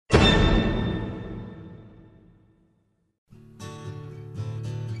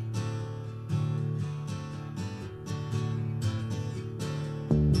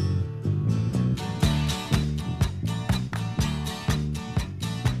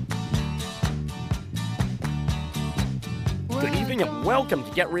Good evening and welcome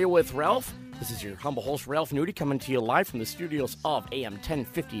to Get Real with Ralph. This is your humble host, Ralph Nudie, coming to you live from the studios of AM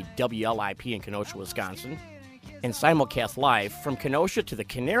 1050 WLIP in Kenosha, Wisconsin, and simulcast live from Kenosha to the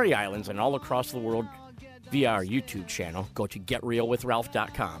Canary Islands and all across the world via our YouTube channel. Go to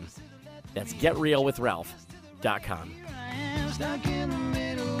GetRealWithRalph.com. That's GetRealWithRalph.com.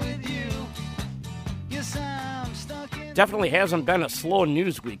 Definitely hasn't been a slow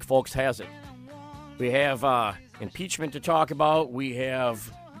news week, folks, has it? We have impeachment to talk about. We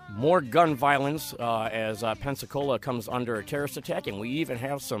have more gun violence as Pensacola comes under a terrorist attack, and we even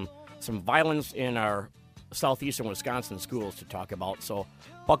have some violence in our southeastern Wisconsin schools to talk about. So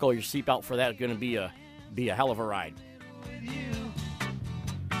buckle your seatbelt for that. It's going to be a hell of a ride.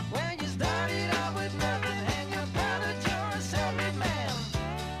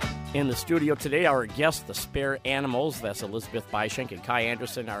 In the studio today, our guests, the Spare Animals, that's Elizabeth Beischenk and Kai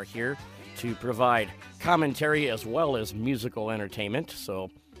Anderson, are here to provide commentary as well as musical entertainment. So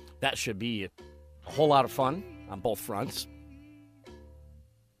that should be a whole lot of fun on both fronts.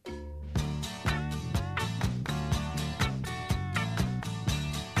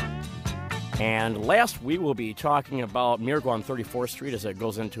 And last, we will be talking about Miracle on 34th Street as it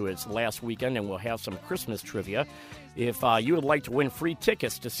goes into its last weekend, and we'll have some Christmas trivia. If you would like to win free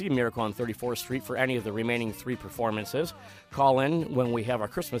tickets to see Miracle on 34th Street for any of the remaining 3 performances, call in when we have our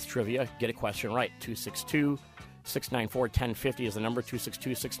Christmas trivia. Get a question right. 262-694-1050 is the number,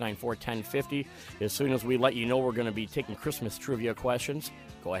 262-694-1050. As soon as we let you know we're going to be taking Christmas trivia questions,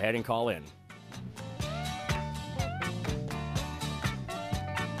 go ahead and call in.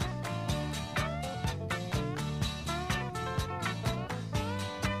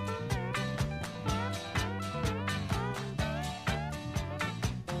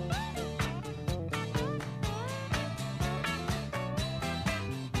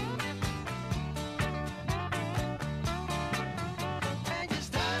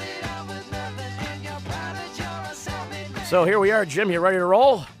 So here we are, Jim. You ready to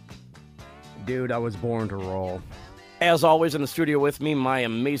roll? Dude, I was born to roll. As always, in the studio with me, my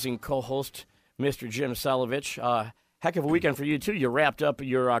amazing co-host, Mr. Jim Salovich. Heck of a weekend for you, too. You wrapped up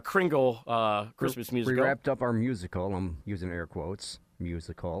your Kringle Christmas musical. We wrapped up our musical. I'm using air quotes.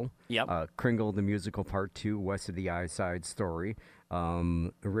 Musical. Yep. Kringle the Musical Part 2, West of the Eye Side Story.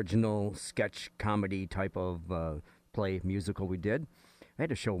 Original sketch comedy type of play musical we did. I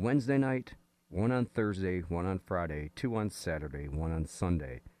had a show Wednesday night, 1 on Thursday, 1 on Friday, 2 on Saturday, 1 on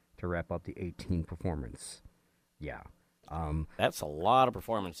Sunday to wrap up the 18 performance. Yeah. That's a lot of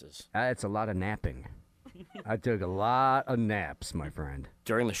performances. That's a lot of napping. I took a lot of naps, my friend.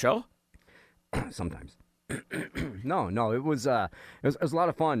 During the show? Sometimes. No, it was a lot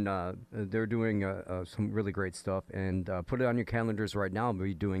of fun. They're doing some really great stuff, and put it on your calendars right now. We'll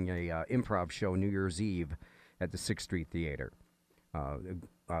be doing a improv show New Year's Eve at the 6th Street Theater.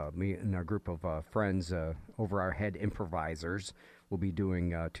 Me and a group of friends, over our head improvisers, will be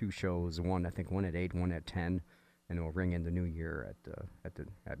doing 2 shows. One at 8, one at 10, and we'll ring in the new year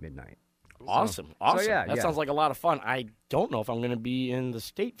at midnight. Awesome. So, yeah, that sounds like a lot of fun. I don't know if I'm going to be in the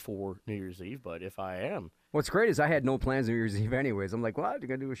state for New Year's Eve, but if I am. What's great is I had no plans New Year's Eve anyways. I'm like, well, you're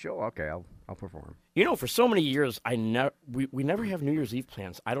going to do a show? Okay, I'll perform. You know, for so many years, we never have New Year's Eve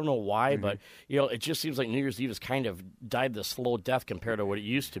plans. I don't know why, but, it just seems like New Year's Eve has kind of died the slow death compared to what it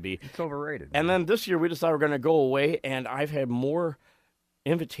used to be. It's overrated. And then this year, we decided we're going to go away, and I've had more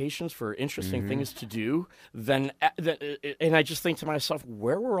invitations for interesting things to do and I just think to myself,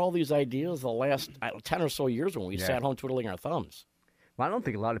 where were all these ideas the last 10 or so years when we sat home twiddling our thumbs? Well, I don't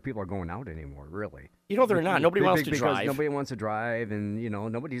think a lot of people are going out anymore, really. They're not. Nobody wants to drive. Nobody wants to drive, and,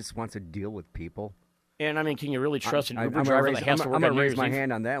 nobody just wants to deal with people. And, I mean, can you really trust an Uber I'm driver that has to work on I'm going to New raise Year's my Eve?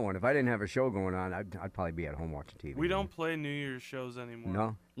 hand on that one. If I didn't have a show going on, I'd probably be at home watching TV. We don't play New Year's shows anymore.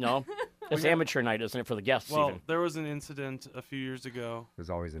 No? No? It's amateur night, isn't it, for the guests Well, even? there was an incident a few years ago There's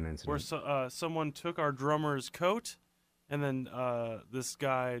always an incident. where someone took our drummer's coat, and then this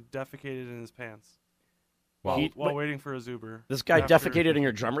guy defecated in his pants while waiting for his Uber. This guy defecated in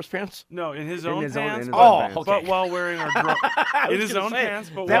your drummer's pants? No, in his In own his own- in pants. his own but- pants. But Okay. while wearing our I in was his gonna own say,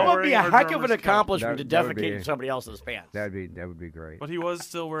 pants, but that while would be wearing a our heck of an drummer's coat. accomplishment to That would defecate be- in somebody else's pants. That would be great. But he was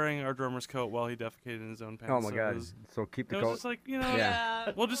still wearing our drummer's coat while he defecated in his own pants. Oh, my so God. It was, So keep the it coat. was just like,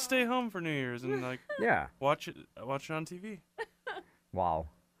 Yeah. we'll just stay home for New Year's and Yeah. watch it on TV. Wow.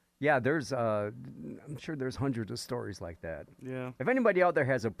 Yeah, I'm sure there's hundreds of stories like that. Yeah. If anybody out there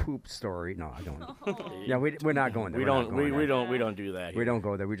has a poop story, no, I don't. Yeah, we're not going there. We We're not don't going there. we don't do that here. We don't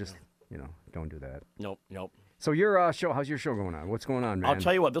go there. We just, don't do that. Nope. So your show, how's your show going on? What's going on, man? I'll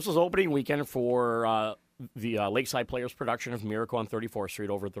tell you what, this was opening weekend for the Lakeside Players production of Miracle on 34th Street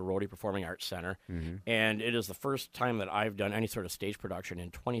over at the Rhodey Performing Arts Center. And it is the first time that I've done any sort of stage production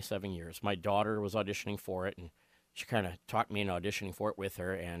in 27 years. My daughter was auditioning for it, and she kind of talked me into auditioning for it with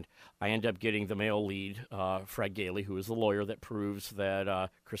her, and I ended up getting the male lead, Fred Gailey, who is the lawyer that proves that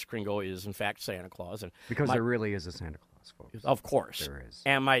Kris Kringle is, in fact, Santa Claus. And because there really is a Santa Claus, folks. Of course. There is.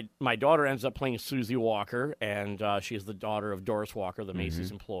 And my daughter ends up playing Susie Walker, and she's the daughter of Doris Walker, the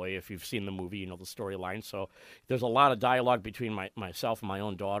Macy's employee. If you've seen the movie, you know the storyline. So there's a lot of dialogue between myself and my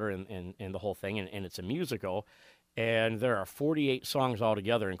own daughter and the whole thing, and it's a musical. And there are 48 songs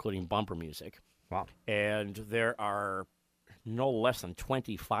altogether, including bumper music. Wow. And there are no less than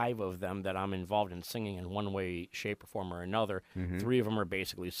 25 of them that I'm involved in singing in one way, shape, or form or another. 3 of them are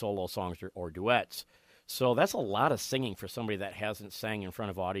basically solo songs or duets. So that's a lot of singing for somebody that hasn't sang in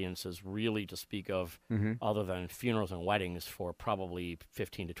front of audiences really to speak of other than funerals and weddings for probably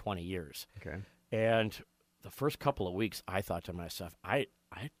 15 to 20 years. Okay. And the first couple of weeks, I thought to myself, I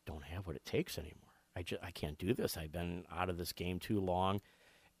don't have what it takes anymore. I can't do this. I've been out of this game too long.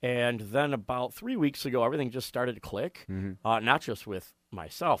 And then about 3 weeks ago, everything just started to click, not just with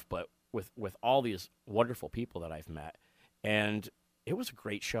myself, but with all these wonderful people that I've met. And it was a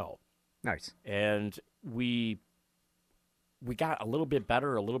great show. Nice. And we got a little bit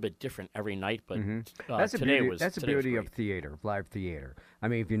better, a little bit different every night, but That's today the beauty of theater, live theater. I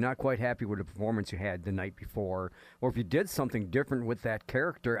mean, if you're not quite happy with the performance you had the night before, or if you did something different with that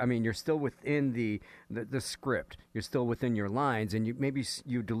character, I mean, you're still within the script. You're still within your lines, and maybe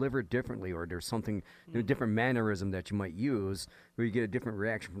you deliver it differently, or there's something, a different mannerism that you might use where you get a different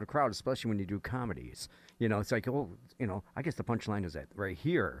reaction from the crowd, especially when you do comedies. You know, it's like, I guess the punchline is that right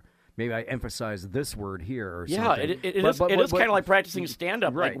here. Maybe I emphasize this word here or something. Yeah, it is kind of like practicing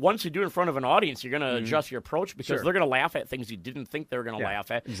stand-up. Right. Like once you do it in front of an audience, you're going to adjust your approach because they're going to laugh at things you didn't think they were going to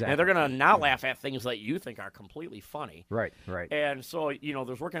laugh at. Exactly. And they're going to not laugh at things that you think are completely funny. Right. And so,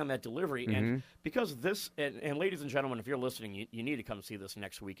 there's working on that delivery. And because this, and ladies and gentlemen, if you're listening, you need to come see this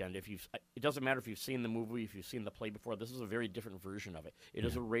next weekend. It doesn't matter if you've seen the movie, if you've seen the play before. This is a very different version of it. It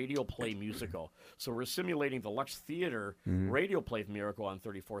is a radio play musical. So we're simulating the Lux Theater radio play of Miracle on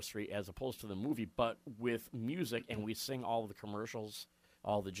 34th Street as opposed to the movie, but with music, and we sing all of the commercials,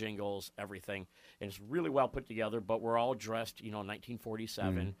 all the jingles, everything, and it's really well put together. But we're all dressed,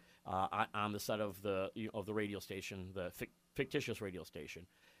 1947, on the set of the radio station, the fictitious radio station,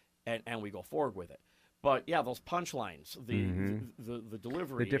 and we go forward with it. But yeah, those punchlines, the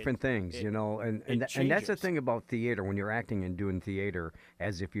delivery, the different things, and that's the thing about theater when you're acting and doing theater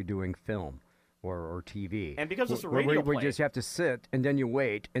as if you're doing film. Or TV. And because it's a radio play. We just have to sit, and then you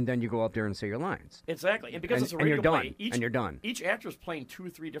wait, and then you go up there and say your lines. Exactly. And because it's a radio play, you're done. Each actor's playing 2 or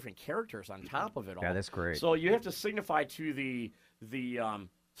 3 different characters on top of it all. Yeah, that's great. So you have to signify to the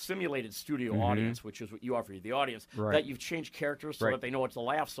simulated studio audience, which is what you offer the audience, that you've changed characters so that they know what to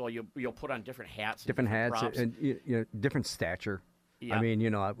laugh. So you'll put on different hats, and different stature. Yeah. I mean,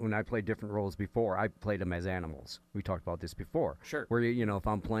 when I played different roles before, I played them as animals. We talked about this before. Sure. Where, if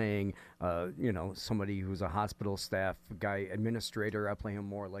I'm playing, somebody who's a hospital staff guy, administrator, I play him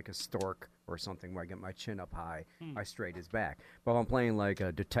more like a stork or something where I get my chin up high, I straight his back. But if I'm playing like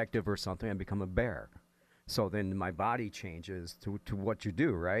a detective or something, I become a bear. So then my body changes to what you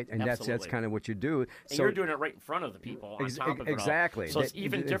do, right? And that's kind of what you do. And you're doing it right in front of the people on top of it exactly. all. So it's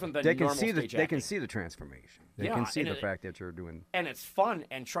even different than normal stage acting. They can see the transformation. They can see the fact that you're doing... And it's fun,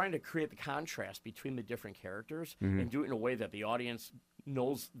 and trying to create the contrast between the different characters and do it in a way that the audience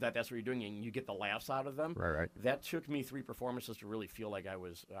knows that that's what you're doing, and you get the laughs out of them. Right. That took me 3 performances to really feel like I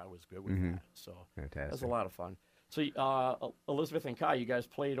was good with that. So fantastic. It was a lot of fun. So Elizabeth and Kai, you guys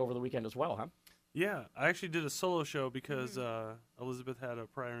played over the weekend as well, huh? Yeah, I actually did a solo show because Elizabeth had a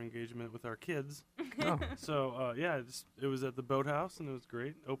prior engagement with our kids. Oh. So, it was at the Boathouse, and it was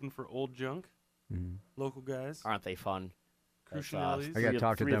great. Open for Old Junk, local guys. Aren't they fun? Crucianellis. I got to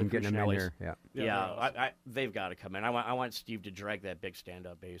talk to them, getting them in here. Yeah, awesome. they've got to come in. I want Steve to drag that big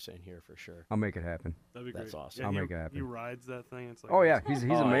stand-up bass in here for sure. I'll make it happen. That'd be great. That's awesome. Yeah, I'll make it happen. He rides that thing. It's like oh yeah, he's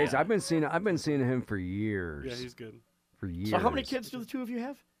amazing. Yeah. I've been seeing him for years. Yeah, he's good. For years. So how many kids do the 2 of you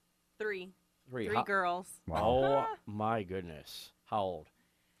have? 3. 3 girls. Wow. Oh my goodness. How old?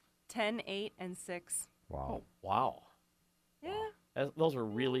 10, 8, and 6. Wow. Oh, wow. Yeah. Those are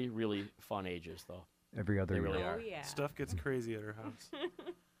really, really fun ages, though. Every other year. really Oh, are. yeah. Stuff gets crazy at her house.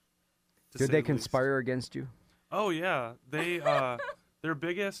 Did they conspire against you? Oh, yeah. They their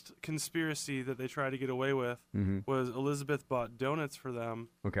biggest conspiracy that they tried to get away with was Elizabeth bought donuts for them.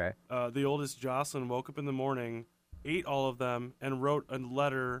 Okay. The oldest, Jocelyn, woke up in the morning, ate all of them, and wrote a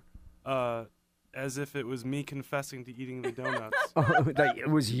letter as if it was me confessing to eating the donuts. Like, it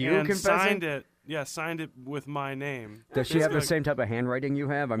was you and confessing? signed it with my name. Does she have the same type of handwriting you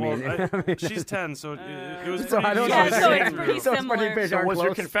have? I mean, she's 10, so it was So pretty I don't easy know. Yeah, to so get it's through. pretty So it's similar. pretty So was your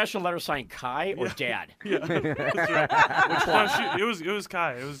close. confession letter signed Kai or Dad? Yeah. Which one? It was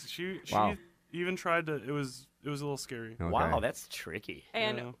Kai. It was she Wow. even tried to. It was a little scary. Okay. Wow, that's tricky.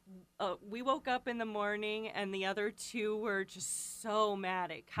 And we woke up in the morning, and the other two were just so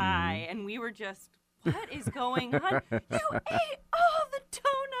mad at Kai, and we were just, what is going on? You ate all the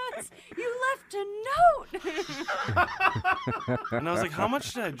donuts. You left a note. And I was like, how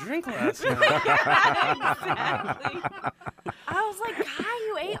much did I drink last night? Exactly. I was like, Kai,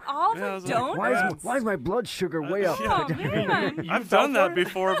 you ate all Yeah, I the was like, donuts. Why is my blood sugar way up? Oh, man. I've done that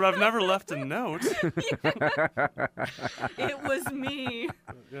before, but I've never left a note. It was me.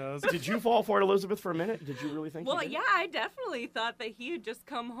 Yeah, I was Did you fall for it, Elizabeth, for a minute? Did you really think? Well, you did? yeah, I definitely thought that he had just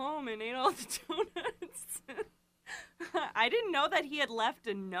come home and ate all the donuts. I didn't know that he had left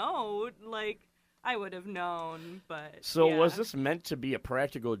a note. Like, I would have known, but. So yeah. was this meant to be a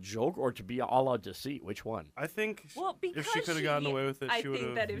practical joke or to be all out deceit? Which one? I think Well, because if she could have gotten away with it, I she would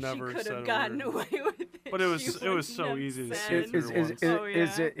think that have if she never could said have a gotten word. away with it, But it was she so wouldn't have easy to said- see through once. Oh,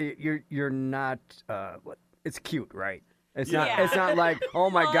 yeah. You're not it's cute, right? It's Yeah. not like, oh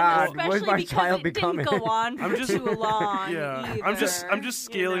my Well, God, especially what's my because child it becoming? Didn't go on for I'm just- too long. Yeah, either, I'm just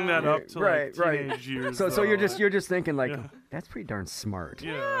scaling that up to Right, like right. teenage years. So though. you're just thinking like, Yeah. that's pretty darn smart.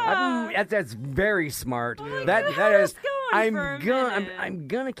 Yeah. That's very smart. my That God, that I is. was going for a minute. I'm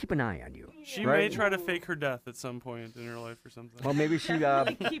gonna keep an eye on you. She Right. may try to fake her death at some point in her life or something. Well, maybe she.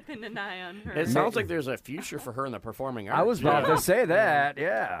 Definitely keeping an eye on her. It sounds like there's a future for her in the performing arts. I was about Yeah. to say that.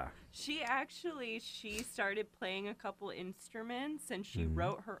 Yeah. She started playing a couple instruments and she Mhm.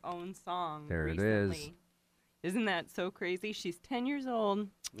 wrote her own song. There it recently. is. Isn't that so crazy? She's 10 years old,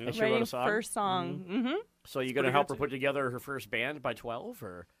 Yeah. And she wrote writing a song? first song. Mm-hmm. So you It's gonna pretty help good her put together her first band by 12,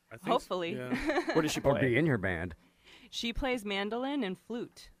 or I think Hopefully. Yeah. what does she Or play? be in your band. She plays mandolin and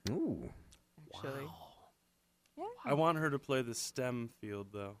flute, Ooh. actually. Yeah. I want her to play the STEM field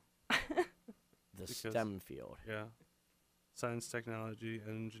though. The Because- STEM field. Yeah. Science, technology,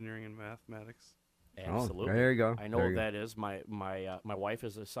 engineering, and mathematics. Absolutely. Oh, there you go. I know There what you go. that is. My wife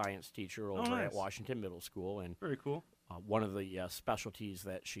is a science teacher over nice. at Washington Middle School, and Very cool. one of the specialties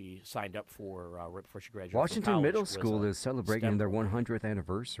that she signed up for right before she graduated. Washington from college Middle was, School is celebrating STEM their program. 100th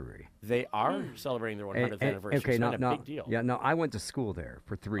anniversary. They are celebrating their 100th anniversary. Okay, It's now, been a big deal. Yeah, no, I went to school there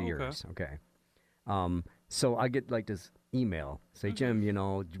for 3 Okay. years. Okay. So I get like this email, say, Jim,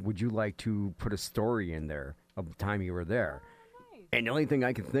 would you like to put a story in there of the time you were there? And the only thing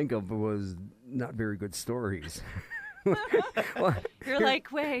I could think of was not very good stories. Well, You're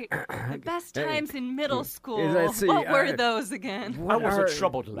like, wait, the best Hey, times in middle school. let's see, What were uh, those again? I was a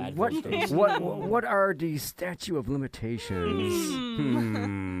troubled lad What, those days. what are the statute of limitations?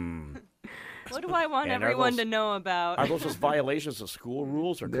 What do I want And are everyone those- to know about? Are those just violations of school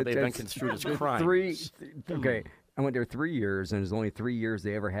rules, or could they have been That's- construed as crimes? Okay, I went there 3 years, and it was only 3 years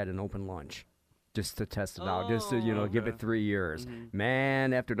they ever had an open lunch. Just to test it out, just to, give it Okay. 3 years.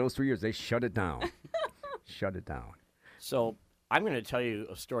 Man, after those 3 years, they shut it down. Shut it down. So I'm going to tell you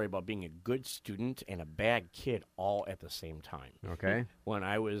a story about being a good student and a bad kid all at the same time. Okay? When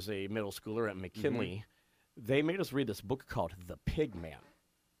I was a middle schooler at McKinley, they made us read this book called The Pig Man.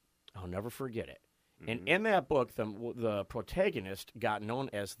 I'll never forget it. And in that book, the protagonist got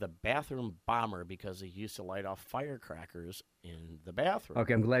known as the bathroom bomber because he used to light off firecrackers in the bathroom.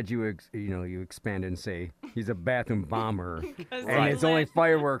 Okay, I'm glad you expand and say he's a bathroom bomber. Because And they it's only lit-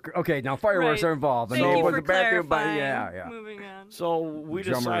 firework. Okay, now fireworks Right. are involved. Thank and you it was for a bathroom clarifying. yeah. Moving on. So we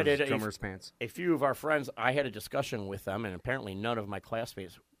decided Drummer's pants. a few of our friends, I had a discussion with them, and apparently none of my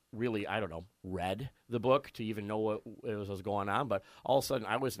classmates really, read the book to even know what was going on. But all of a sudden,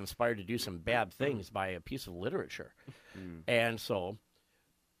 I was inspired to do some bad things by a piece of literature. And so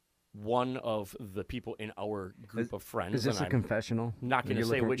one of the people in our group of friends, Is this and a I'm confessional? not going to You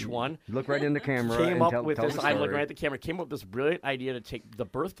say look- which one, Look right in the camera came and up tell, with tell this. the I'm looking story. right at the camera. Came up with this brilliant idea to take the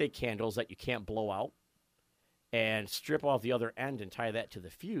birthday candles that you can't blow out and strip off the other end and tie that to the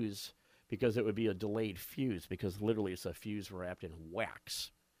fuse because it would be a delayed fuse because literally it's a fuse wrapped in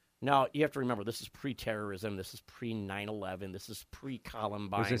wax. Now you have to remember this is pre-terrorism. This is pre-9/11. This is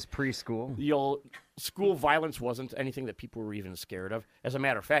pre-Columbine. Was this preschool? The old school violence wasn't anything that people were even scared of. As a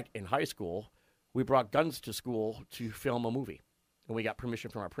matter of fact, in high school, we brought guns to school to film a movie, and we got permission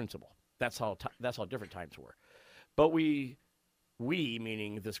from our principal. That's how different times were. But we,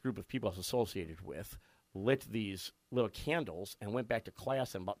 meaning this group of people I was associated with, lit these little candles and went back to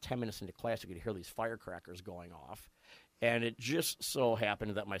class. And about 10 minutes into class, you could hear these firecrackers going off. And it just so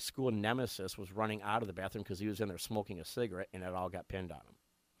happened that my school nemesis was running out of the bathroom because he was in there smoking a cigarette, and it all got pinned on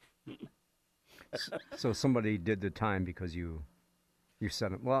him. So somebody did the time because you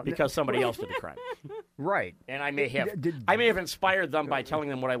said it. Well, Because somebody else did the crime. right. And I may have inspired them by telling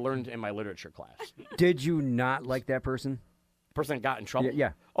them what I learned in my literature class. Did you not like that person? Person got in trouble.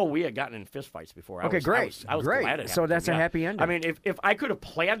 Yeah. Oh, we had gotten in fistfights before. Okay, great. I was Great. glad it So happened. that's a happy ending. I mean, if I could have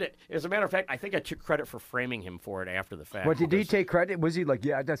planned it, as a matter of fact, I think I took credit for framing him for it after the fact. But did he because- take credit? Was he like,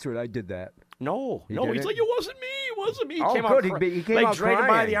 yeah, that's right, I did that? No, He no. did He's it? like, it wasn't me. It wasn't me. He Oh, came good. out He came like, out dragged him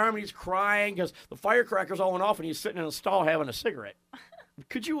by crying. the arm, and he's crying because the firecrackers all went off, and he's sitting in a stall having a cigarette.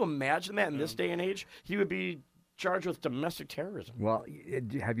 Could you imagine that in this day and age? He would be charged with domestic terrorism. Well,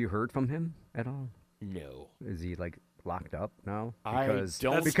 have you heard from him at all? No. Is he like locked up now? I don't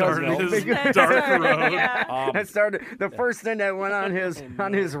That because started no, his because- dark road. Yeah. that started the first thing that went on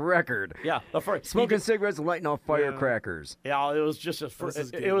his record. Yeah, the first Smoking cigarettes, and lighting off firecrackers. Yeah, it was just This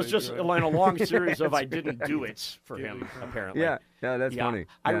is it was just gateway like a long series of I That's didn't do it for him apparently. Yeah, that's Yeah. funny.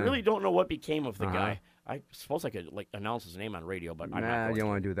 I Yeah. really don't know what became of the Uh-huh. guy. I suppose I could like announce his name on radio, but I'm Nah, not you going don't to.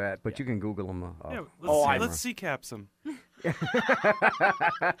 want to do that. But you can Google him. Yeah, Oh, let's see caps him.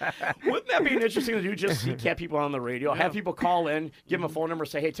 Wouldn't that be interesting to do? Just CCAP people on the radio, have people call in, give them a phone number,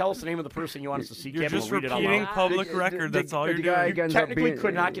 say, "Hey, tell us the name of the person you want us to CCAP." You're and just we'll read it out repeating loud. public record. That's all you're the guy doing. ends up Technically, being-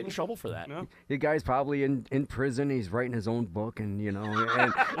 could not get in trouble for that. No. The guy's probably in prison. He's writing his own book, and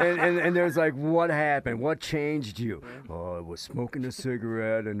and there's like, what happened? What changed you? Oh, I was smoking a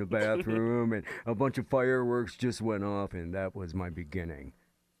cigarette in the bathroom, and a bunch of fireworks just went off, and that was my beginning.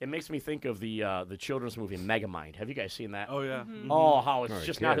 It makes me think of the children's movie Megamind. Have you guys seen that? Oh yeah. Mm-hmm. Oh, how it's All right,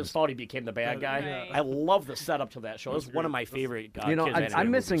 just not his kids. fault he became the bad guy. Right. I love the setup to that show. It's one of my favorite. You know, kids animated I'm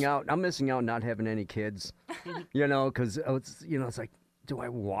missing movies. out. I'm missing out not having any kids. Because it's like, do I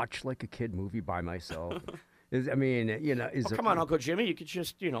watch like a kid movie by myself? Is Oh, come on, Uncle Jimmy. You could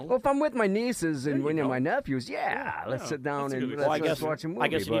just, Well, if I'm with my nieces and you go. my nephews, let's sit down That's a and good let's, Well, I let's guess watch a movie. I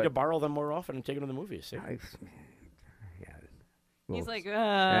guess you need but to borrow them more often and take them to the movies. See? He's like, I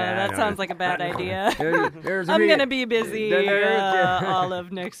that know. sounce like a bad idea. there's I'm me. going to be busy all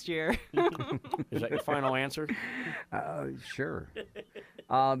of next year. Is that your final answer? Sure.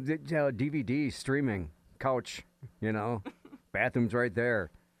 DVD streaming couch. Bathrooms right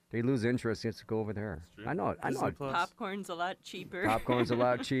there. They lose interest. Let's go over there. I know. Disney Plus. Popcorn's a lot cheaper. Popcorn's a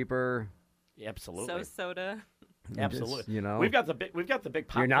lot cheaper. Absolutely. So soda. Absolutely. You know, We've got the big popcorn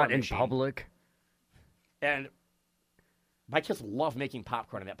you're not in machine. public. And my kids love making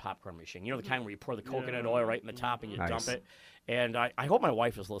popcorn in that popcorn machine. You know the kind where you pour the coconut oil right in the top and you dump Nice. it. And I hope my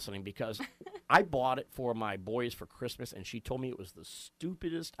wife is listening because I bought it for my boys for Christmas, and she told me it was the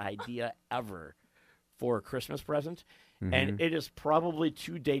stupidest idea ever for a Christmas present. And it is probably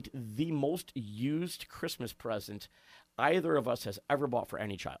to date the most used Christmas present either of us has ever bought for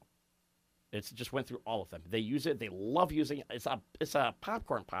any child. It just went through all of them. They use it. They love using it. It's a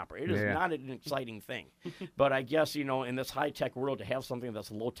popcorn popper. It is Yeah. not an exciting thing. But I guess, in this high-tech world, to have something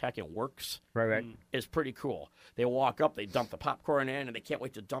that's low-tech and works Right. is pretty cool. They walk up, they dump the popcorn in, and they can't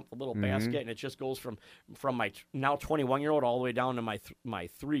wait to dump the little basket. And it just goes from my now 21-year-old all the way down to my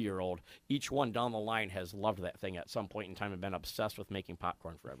 3-year-old. Each one down the line has loved that thing at some point in time and been obsessed with making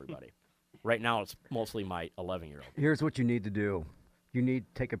popcorn for everybody. Right now, it's mostly my 11-year-old. Here's what you need to do. You need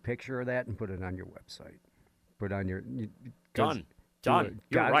to take a picture of that and put it on your website. Put it on your... Done.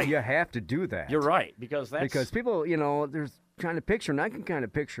 You're right. You have to do that. You're right, because people, there's trying to picture, and I can kind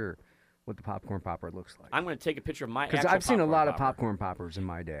of picture what the popcorn popper looks like. I'm going to take a picture of my Because actual I've seen a popcorn lot of popper. popcorn poppers in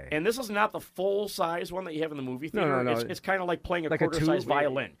my day. And this is not the full-size one that you have in the movie No, theater. no. It's kind of like playing a Like a quarter-size tube?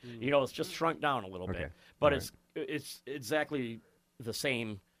 violin. It's just shrunk down a little Okay. bit. But All right. it's exactly the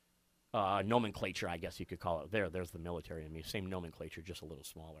same nomenclature, I guess you could call it. There's the military in me. Same nomenclature, just a little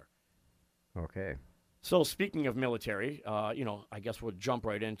smaller. Okay. So speaking of military, I guess we'll jump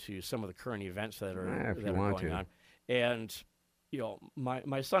right into some of the current events that are, If you that are want going to. on. And,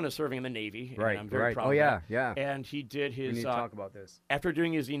 my son is serving in the Navy. Right, And I'm very right. proud Oh, of that. yeah. And he did We need his to talk about this. after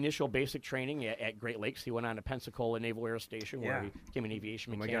doing his initial basic training at Great Lakes, he went on to Pensacola Naval Air Station where Yeah. he became an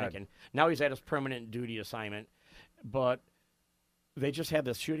aviation Oh my mechanic, God. and now he's at his permanent duty assignment. But they just had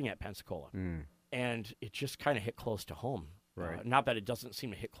this shooting at Pensacola, and it just kind of hit close to home. Right. Not that it doesn't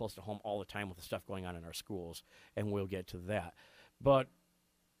seem to hit close to home all the time with the stuff going on in our schools, and we'll get to that. But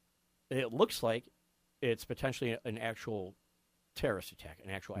it looks like it's potentially an actual terrorist attack, an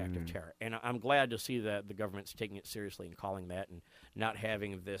actual act of terror. And I'm glad to see that the government's taking it seriously and calling that and not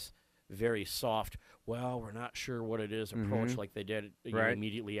having this very soft, well, we're not sure what it is approach like they did Right.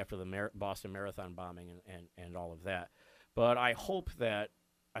 immediately after the Boston Marathon bombing and all of that. But I hope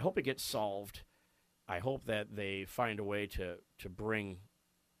it gets solved. I hope that they find a way to bring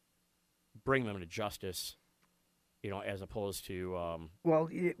them to justice, as opposed to. Well,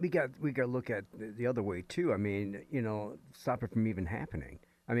 we got to look at the other way too. I mean, stop it from even happening.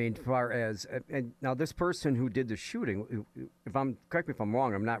 I mean, far as and now this person who did the shooting, correct me if I'm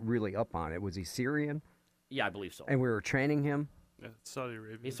wrong, I'm not really up on it. Was he Syrian? Yeah, I believe so. And we were training him. Yeah, Saudi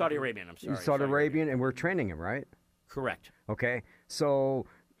Arabia. He's Saudi Arabian. I'm sorry. He's Saudi Arabian, and we're training him, right? Correct. Okay, so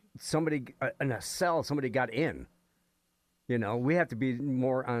somebody in a cell, somebody got in. We have to be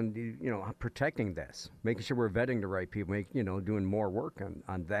more on the, protecting this, making sure we're vetting the right people, doing more work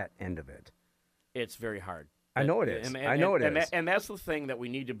on that end of it. It's very hard. I know it is. I know it is. And that's the thing that we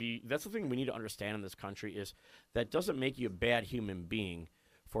need to be. That's the thing we need to understand in this country is that doesn't make you a bad human being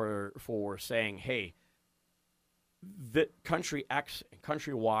for saying, hey, that country X,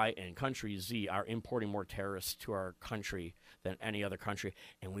 country Y, and country Z are importing more terrorists to our country than any other country,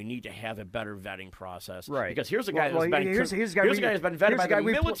 and we need to have a better vetting process. Right. Because here's a guy who's been vetted by the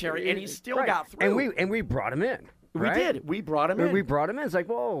military, and he still got through. And we brought him in. We did. We brought him in. We brought him in. It's like,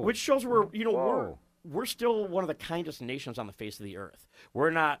 whoa. Which shows we're still one of the kindest nations on the face of the earth.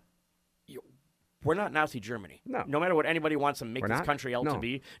 We're not Nazi Germany. No matter what anybody wants to make this country out to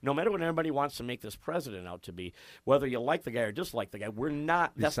be, no matter what anybody wants to make this president out to be, whether you like the guy or dislike the guy, we're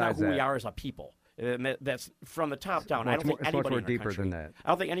not. That's not who we are as a people. And that's from the top down. I don't think anybody much more deeper than that. I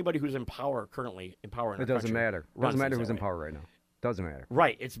don't think anybody who's in power currently in power. It doesn't matter. It doesn't matter who's in power right now. Doesn't matter.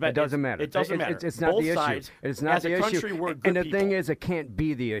 Right. It doesn't matter. It doesn't matter. It's not Both the issue. sides, it's not as the a issue. country, we're good and the people. thing is, it can't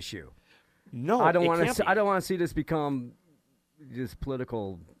be the issue. No, I don't want to. I don't want to see this become just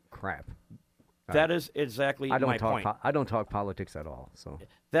political crap. That is exactly my point. I don't talk politics at all. So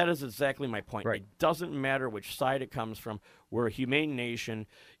that is exactly my point. Right. It doesn't matter which side it comes from. We're a humane nation.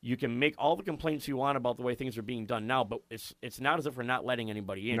 You can make all the complaints you want about the way things are being done now, but it's not as if we're not letting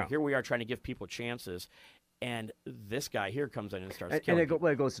anybody in. No. Here we are trying to give people chances, and this guy here comes in and starts and killing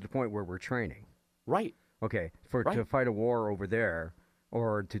it goes to the point where we're training. Right. Okay, to fight a war over there,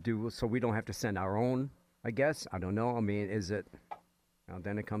 or to do so we don't have to send our own. I guess I don't know. I mean, is it?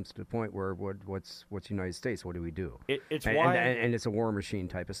 Then it comes to the point where what's the United States? What do we do? It's why and it's a war machine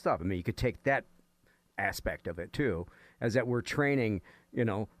type of stuff. I mean, you could take that aspect of it too, as that we're training,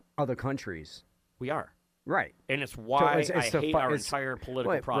 other countries. We are right, and it's why I hate our entire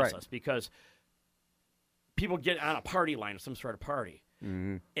political process right. because people get on a party line of some sort of party,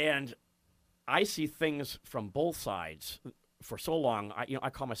 and I see things from both sides for so long. I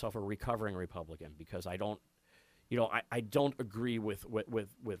call myself a recovering Republican because I don't. I don't agree with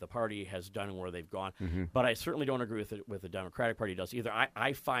the party has done and where they've gone, but I certainly don't agree with the Democratic Party does either.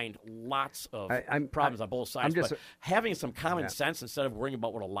 I find lots of problems on both sides, but having some common sense instead of worrying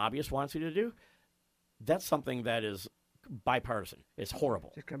about what a lobbyist wants you to do, that's something that is bipartisan. It's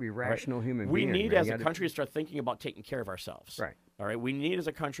horrible. Just got to be rational human We being. need as a country to start thinking about taking care of ourselves. Right. All right. We need as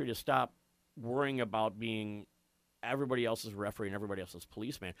a country to stop worrying about being everybody else's referee and everybody else's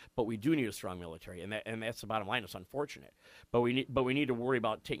policeman, but we do need a strong military, and that's the bottom line. It's unfortunate, but we need to worry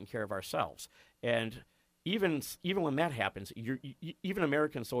about taking care of ourselves. And even when that happens, even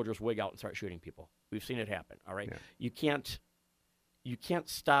American soldiers wig out and start shooting people. We've seen it happen. All right, yeah. You can't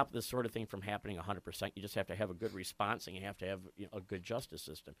stop this sort of thing from happening 100%. You just have to have a good response, and you have to have a good justice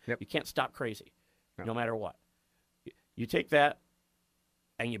system. Yep. You can't stop crazy, no matter what. You take that.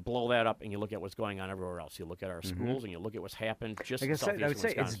 And you blow that up, and you look at what's going on everywhere else. You look at our schools, and you look at what's happened just in southeastern I would say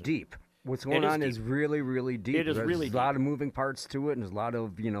Wisconsin. it's deep. What's going on is really, really deep. It is really deep. There's a lot of moving parts to it, and there's a lot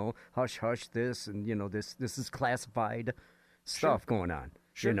of, hush, hush, this, and, this is classified stuff going on.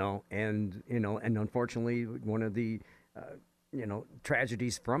 Sure. And unfortunately, one of the,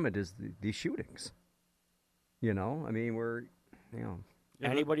 tragedies from it is the shootings. I mean, we're,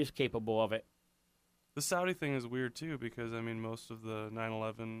 Anybody's capable of it. The Saudi thing is weird too because most of the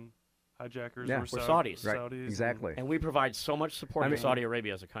 9/11 hijackers were Saudis. Right. Saudis Exactly. And we provide so much support to Saudi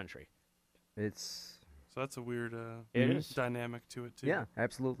Arabia as a country. So that's a weird dynamic to it too. Yeah,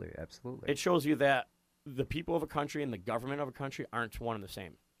 absolutely. It shows you that the people of a country and the government of a country aren't one and the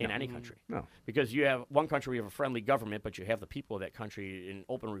same in any country. No. Because you have one country, you have a friendly government, but you have the people of that country in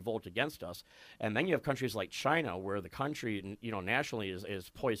open revolt against us. And then you have countries like China where the country, nationally is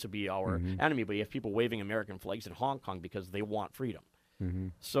poised to be our enemy, but you have people waving American flags in Hong Kong because they want freedom.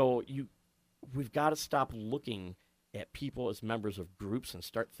 So we've got to stop looking at people as members of groups and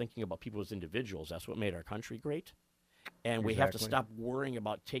start thinking about people as individuals. That's what made our country great. And we have to stop worrying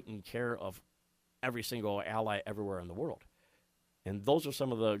about taking care of every single ally everywhere in the world. And those are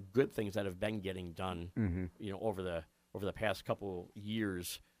some of the good things that have been getting done, over the past couple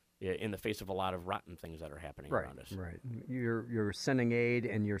years, in the face of a lot of rotten things that are happening around us. Right. You're sending aid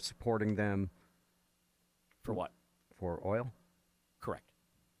and you're supporting them, For what? For oil? Correct.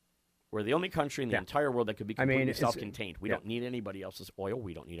 We're the only country in the entire world that could be completely self-contained. We don't need anybody else's oil.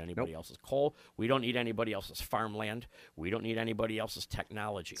 We don't need anybody else's coal. We don't need anybody else's farmland. We don't need anybody else's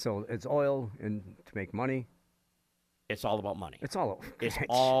technology. So it's oil and to make money. It's all about money. It's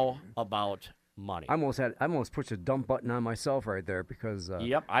all about money. I almost pushed a dump button on myself right there because.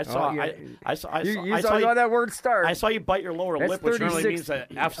 Yep, I saw. I saw that word start. I saw you bite your lower lip, which normally means that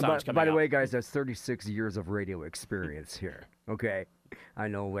F sound's coming By the out. way, guys, that's 36 years of radio experience here. Okay, I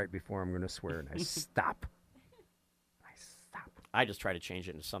know right before I'm going to swear, and I stop. I just try to change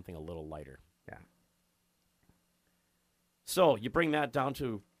it into something a little lighter. Yeah. So you bring that down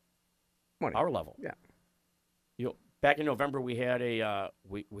to money. Our level. Yeah. Back in November, we had a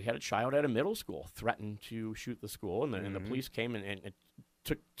we had a child at a middle school threaten to shoot the school, and the police came and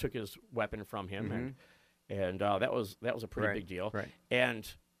took his weapon from him, and that was a pretty big deal. Right.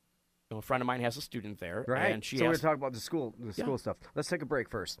 And a friend of mine has a student there, right? And she so we're asked, talking about the school stuff. Let's take a break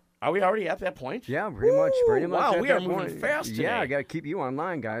first. Are we already at that point? Yeah, pretty much. Wow, at we are that moving point. fast today. Yeah, I got to keep you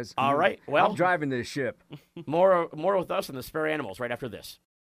online, guys. All right. Well, I'm driving this ship. More with us and the Spare Animals right after this.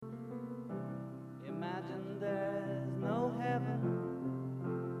 Imagine there's no heaven.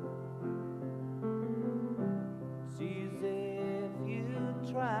 It's easy if you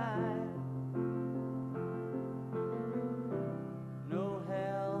try. No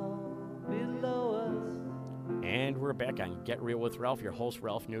hell below us. And we're back on Get Real with Ralph, your host,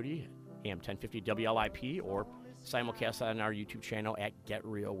 Ralph Nudie, AM 1050 WLIP, or simulcast on our YouTube channel at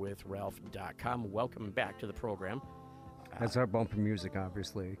GetRealWithRalph.com. Welcome back to the program. That's our bumper music,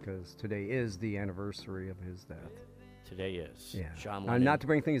 obviously, because today is the anniversary of his death. Today is. Yeah. John Lennon. Not to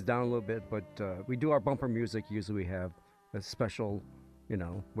bring things down a little bit, but we do our bumper music. Usually we have a special,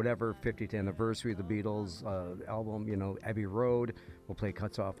 whatever 50th anniversary of the Beatles album, Abbey Road. We'll play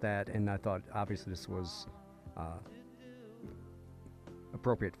cuts off that. And I thought, obviously, this was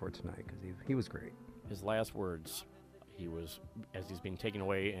appropriate for tonight because he was great. His last words, as he's being taken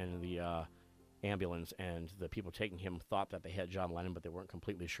away in the ambulance, and the people taking him thought that they had John Lennon, but they weren't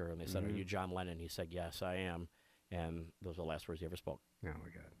completely sure. And they said, "Are you John Lennon?" He said, "Yes, I am." And those are the last words he ever spoke. Oh my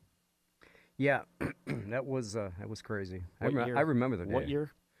God! Yeah, that was crazy. I year? remember the day. What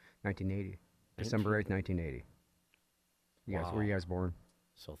year? 1980, December 8th, 1980. Were you guys born?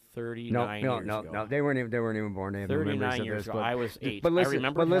 So 39 years ago. No, they weren't even born. They have no memories 39 of years this, ago. I was 8. But listen, I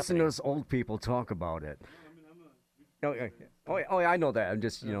remember listen to us old people talk about it. Oh, I know that. I'm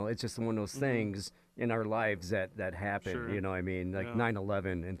just, it's just one of those things in our lives that happen. Sure. You know what I mean? Like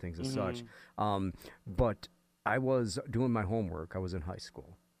 9/11 and things as such. But I was doing my homework. I was in high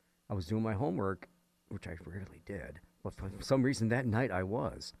school. I was doing my homework, which I rarely did. But for some reason that night I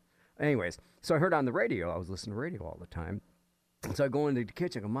was. Anyways, so I heard on the radio. I was listening to radio all the time. So I go into the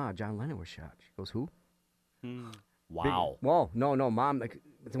kitchen. I go, "Ma, John Lennon was shot." She goes, "Who?" Wow. No, Mom.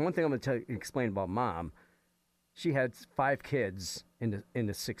 The one thing I'm going to explain about Mom, she had 5 kids in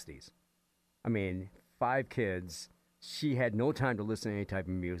the 60s. I mean, 5 kids. She had no time to listen to any type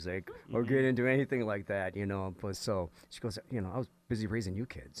of music or get into anything like that, But so she goes, I was busy raising you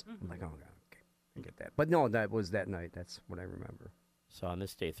kids. I'm like, oh, God, okay, I get that. But no, that was that night. That's what I remember. So on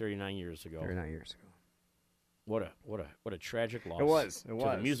this day, 39 years ago. 39 years ago. What a tragic loss. It was. To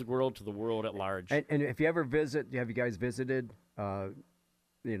the music world, to the world at large. And if you ever visit, have you guys visited? In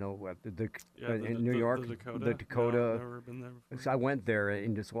New York, the Dakota. No, I've never been there before. So I went there,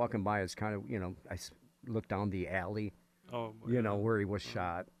 and just walking by, it's kind of I looked down the alley. Oh, Where he was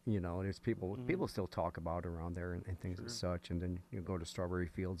shot. There's people. People still talk about around there and things as such. And then you go to Strawberry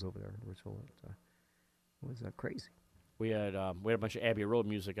Fields over there, which was crazy. We had a bunch of Abbey Road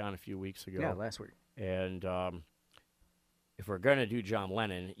music on a few weeks ago. Yeah, last week. And if we're gonna do John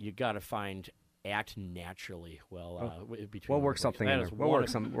Lennon, you got to find "Act Naturally." Well, between we'll work something in there. We'll work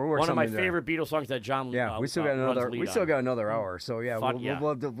some. One of my favorite Beatles songs that John. Yeah, we still got another. We still got another hour. So yeah,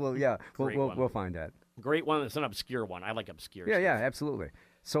 we'll find that. Great one. It's an obscure one. I like obscure. Yeah, stuff. yeah, absolutely.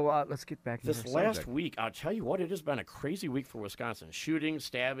 So let's get back to this our last subject. week. I'll tell you what, it has been a crazy week for Wisconsin. Shootings,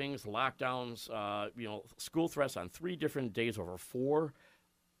 stabbings, lockdowns. School threats on 3 different days over 4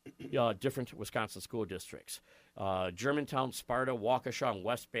 different Wisconsin school districts. Germantown, Sparta, Waukesha, and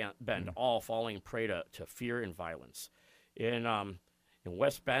West Bend, all falling prey to fear and violence. In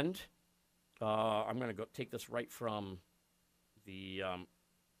West Bend, I'm going to go take this right from the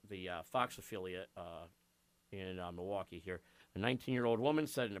Fox affiliate in Milwaukee here. A 19-year-old woman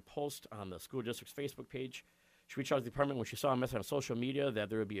said in a post on the school district's Facebook page, she reached out to the department when she saw a message on social media that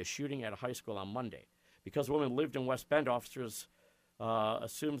there would be a shooting at a high school on Monday. Because the woman lived in West Bend, officers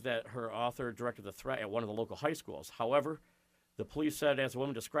assumed that her author directed the threat at one of the local high schools. However, The police said, as the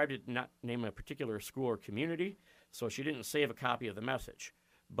woman described it, not name a particular school or community, so she didn't save a copy of the message.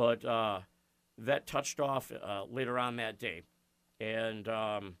 But that touched off later on that day, and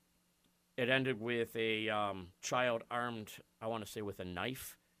it ended with a child armed, I want to say, with a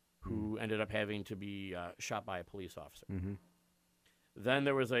knife, who ended up having to be shot by a police officer. Mm-hmm. Then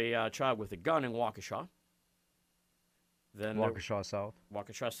there was a child with a gun in Waukesha. Then Waukesha South.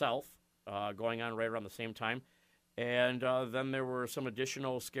 Waukesha South, going on right around the same time. And then there were some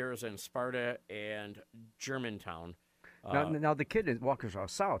additional scares in Sparta and Germantown. Now the kid in Waukesha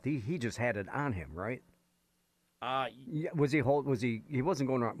South, he just had it on him, right? Yeah, Was he wasn't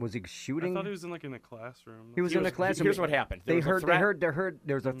going around? Was he shooting? I thought he was in a classroom. He was in the classroom. Here's what happened. They heard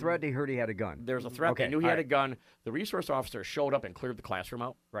there was a threat. They heard he had a gun. There was a threat. Okay, They knew he had all a gun. The resource officer showed up and cleared the classroom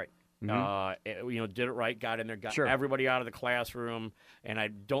out. Right. Did it right, got in there, got Sure. everybody out of the classroom, and I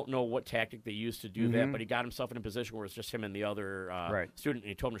don't know what tactic they used to do that, but he got himself in a position where it's just him and the other student, and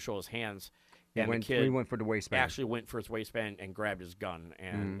he told him to show his hands. And the kid he went for the waistband. actually went for his waistband and grabbed his gun,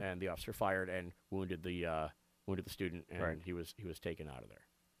 and the officer fired and wounded the student, and he was taken out of there.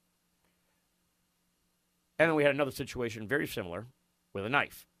 And then we had another situation very similar with a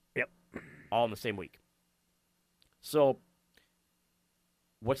knife. Yep. All in the same week. So,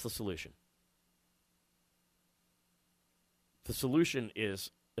 what's the solution? The solution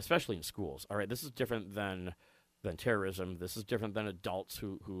is, especially in schools, all right, this is different than terrorism. This is different than adults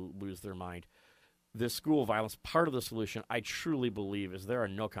who lose their mind. This school violence, part of the solution, I truly believe, is there are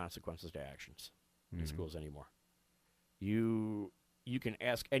no consequences to actions in schools anymore. You can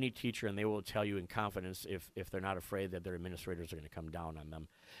ask any teacher, and they will tell you in confidence, if they're not afraid that their administrators are going to come down on them,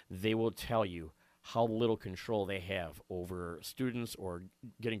 they will tell you how little control they have over students or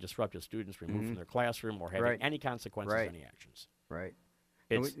getting disruptive students removed from their classroom or having any consequences, any actions. Right.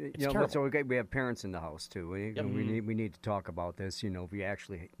 It's terrible. So we have parents in the house too. We need to talk about this. If we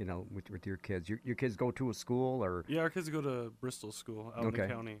actually, with your kids, your kids go to a school or Yeah, our kids go to Bristol School out in the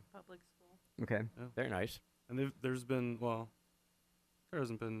county. Public school. okay. Yeah. Very nice. And there's been, there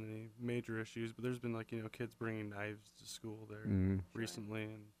hasn't been any major issues, but there's been kids bringing knives to school there recently,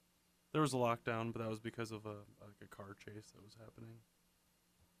 and there was a lockdown, but that was because of a car chase that was happening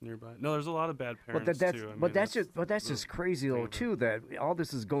nearby. No, there's a lot of bad parents too. That's just crazy though too, that all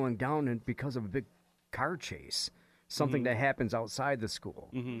this is going down and because of a big car chase, something that happens outside the school.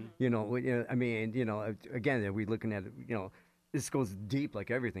 Again, if we're looking at it, this goes deep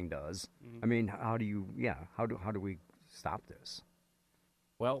like everything does. I mean, how do we stop this?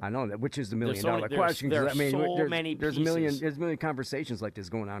 Well, I know that, which is the $1 million question. There's many there's a million conversations like this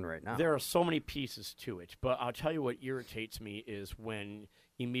going on right now. There are so many pieces to it, but I'll tell you what irritates me is when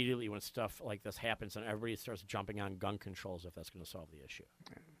immediately when stuff like this happens and everybody starts jumping on gun controls if that's going to solve the issue.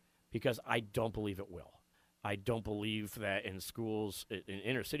 Because I don't believe it will. I don't believe that in schools, in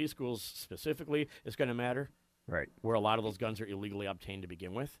inner city schools specifically, it's going to matter. Right. Where a lot of those guns are illegally obtained to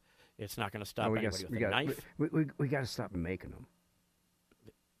begin with. It's not going to stop anybody with a knife. We got to stop making them.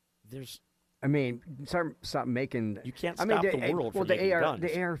 Stop making. You can't stop the world from making guns.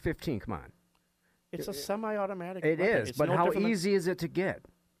 The AR-15, come on. It's a semi-automatic. It weapon. is, It's but no how different than- easy is it to get?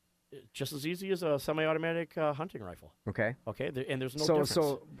 Just as easy as a semi-automatic hunting rifle. Okay. Okay, and there's no So- difference.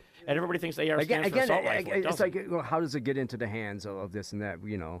 so- and everybody thinks AR stands for assault rifle. It it's doesn't. like, well, how does it get into the hands of this and that?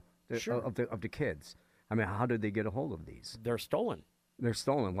 Sure. Of the kids. I mean, how did they get a hold of these? They're stolen. They're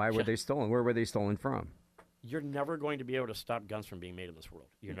stolen. Why were they stolen? Where were they stolen from? You're never going to be able to stop guns from being made in this world.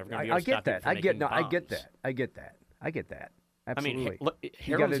 You're never going to be able I to get stop people that. from I making get bombs. that. I get that. Absolutely. I mean, look,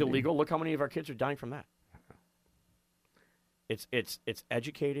 heroin's illegal. Look how many of our kids are dying from that. It's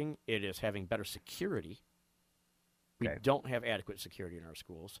educating. It is having better security. We don't have adequate security in our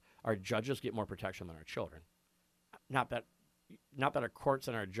schools. Our judges get more protection than our children. Not that our courts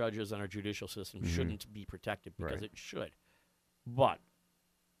and our judges and our judicial system shouldn't be protected, because it should. But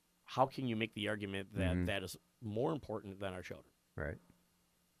how can you make the argument that that is more important than our children? Right.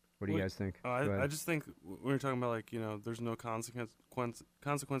 What do you guys think? I just think when you're talking about there's no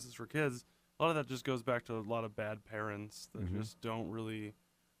consequences for kids. A lot of that just goes back to a lot of bad parents that just don't really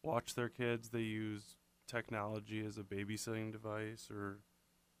watch their kids. They use technology as a babysitting device, or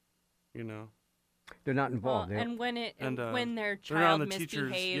they're not involved. Well, and when their child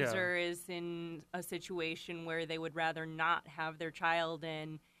misbehaves or is in a situation where they would rather not have their child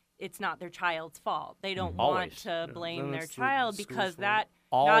in, it's not their child's fault. They don't want to blame their child, because that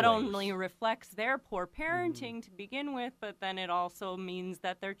not only reflects their poor parenting to begin with, but then it also means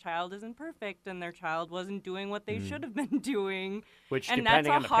that their child isn't perfect and their child wasn't doing what they should have been doing. And that's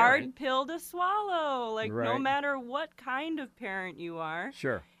a hard pill to swallow, no matter what kind of parent you are.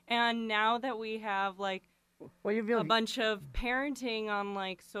 Sure. And now that we have Well, you a bunch of parenting on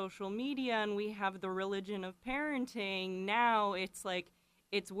like social media, and we have the religion of parenting. Now it's like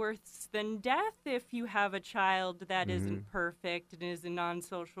it's worse than death if you have a child that isn't perfect and isn't on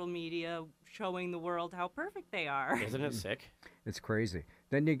social media showing the world how perfect they are. Isn't it sick? It's crazy.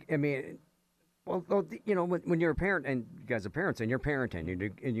 Then well, when you're a parent and you guys are parents and you're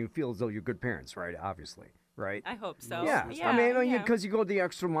parenting and you feel as though you're good parents, right? Obviously, right? I hope so. Yeah. Yeah, I mean, yeah. because you go the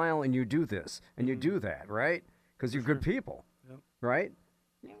extra mile and you do this and you do that, right? Because you're good people, right?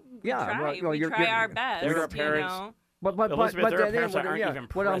 Yeah. We try our best. There are you parents- know? But Elizabeth, there are parents that aren't yeah, even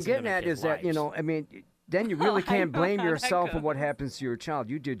what I'm present in getting their at kids' is that lives. I mean, then you really I can't know blame how that yourself for what goes. happens to your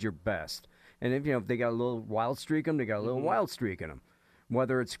child. You did your best, and if they got a little wild streak in them, they got a little wild streak in them.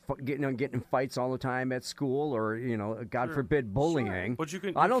 Whether it's getting in fights all the time at school, or God forbid, bullying. But you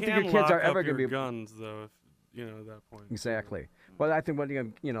can. I don't you think your can kids lock are up ever going to your be guns though. If at that point. exactly. But I think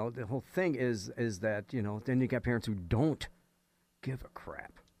the whole thing is that then you got parents who don't give a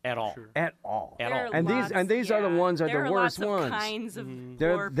crap At all. Sure. at all. At There all. And these are the ones that are there the worst lots ones. Of kinds of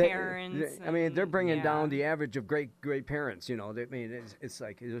They're- poor they- parents. I mean, they're and- bringing yeah. down the average of great parents. It's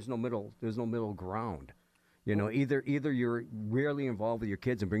like there's no middle ground. Either you're really involved with your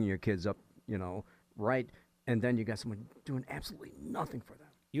kids and bringing your kids up, right, and then you got someone doing absolutely nothing for them.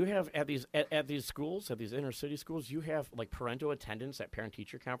 You have at these schools, at these inner city schools, you have like parental attendance at parent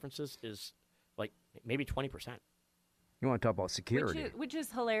teacher conferences is like maybe 20%. You want to talk about security? Which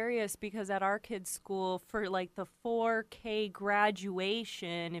is hilarious because at our kids' school, for like the 4K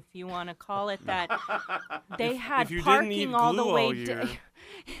graduation, if you want to call it that, they had if you didn't parking eat all the glue way all year, down.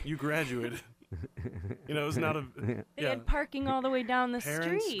 you graduated. It's not a. They Yeah. had parking all the way down the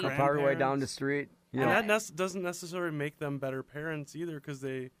Parents, street. grand- Far away down the grandparents. street. And that doesn't necessarily make them better parents either, because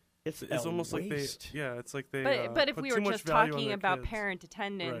it's a almost waste. like it's like they. But if put we too were much just value on talking their about kids. parent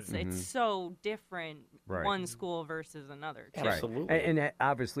attendance, Right. it's so different Right. one school versus another. too. Right. Absolutely. And that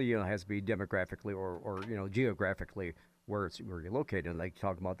obviously, it has to be demographically or geographically where you're located. Like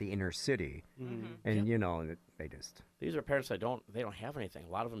talking about the inner city, and they just These are parents that don't have anything. A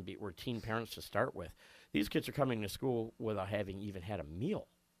lot of them were teen parents to start with. These kids are coming to school without having even had a meal.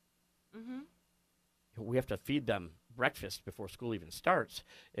 We have to feed them breakfast before school even starts,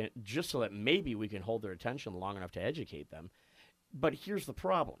 just so that maybe we can hold their attention long enough to educate them. But here's the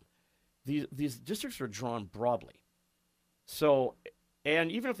problem. These districts are drawn broadly. So, and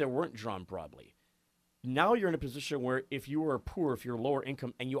even if they weren't drawn broadly, now you're in a position where if you are poor, if you're lower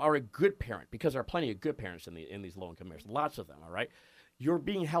income, and you are a good parent, because there are plenty of good parents in these low-income areas, lots of them, all right? You're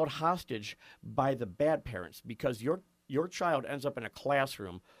being held hostage by the bad parents because your child ends up in a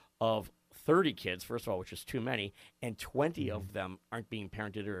classroom of 30 kids, first of all, which is too many, and 20 of them aren't being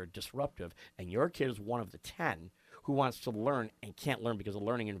parented or disruptive, and your kid is one of the 10 who wants to learn and can't learn because the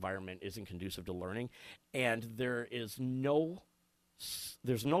learning environment isn't conducive to learning, and there's no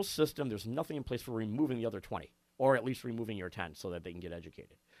system, there's nothing in place for removing the other 20, or at least removing your 10 so that they can get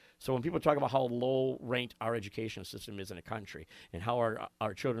educated. So when people talk about how low-ranked our education system is in a country and how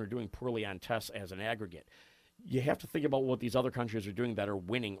our children are doing poorly on tests as an aggregate, you have to think about what these other countries are doing that are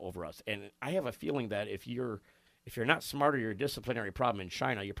winning over us. And I have a feeling that if you're not smart or you're a disciplinary problem in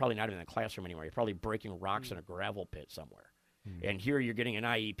China, you're probably not in the classroom anymore. You're probably breaking rocks in a gravel pit somewhere. And here you're getting an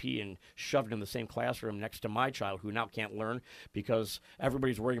IEP and shoved in the same classroom next to my child who now can't learn because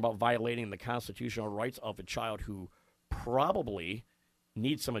everybody's worrying about violating the constitutional rights of a child who probably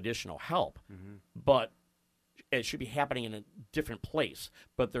needs some additional help. But it should be happening in a different place.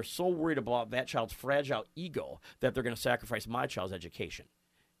 But they're so worried about that child's fragile ego that they're going to sacrifice my child's education.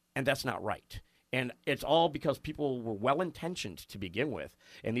 And that's not right. And it's all because people were well-intentioned to begin with,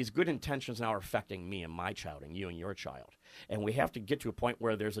 and these good intentions now are affecting me and my child and you and your child. And we have to get to a point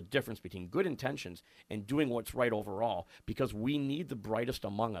where there's a difference between good intentions and doing what's right overall, because we need the brightest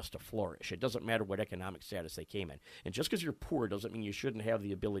among us to flourish. It doesn't matter what economic status they came in. And just because you're poor doesn't mean you shouldn't have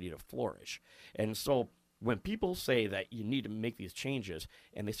the ability to flourish. And so when people say that you need to make these changes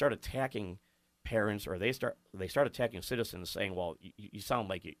and they start attacking parents, or they start attacking citizens, saying, well, you sound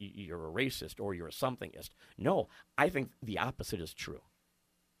like you're a racist or you're a somethingist. No, I think the opposite is true.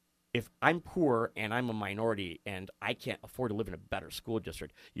 If I'm poor and I'm a minority and I can't afford to live in a better school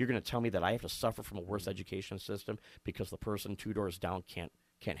district, you're going to tell me that I have to suffer from a worse education system because the person 2 doors down can't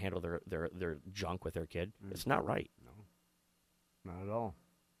handle their junk with their kid? It's not right. No, not at all.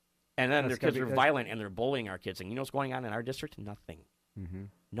 And then That's their kids gotta are be- violent and they're bullying our kids. And you know what's going on in our district? Nothing.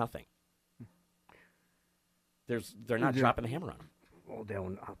 Nothing. They're not Yeah. dropping the hammer on them.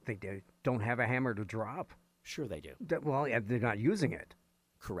 Well, I think they don't have a hammer to drop. Sure they do. Well, yeah, they're not using it.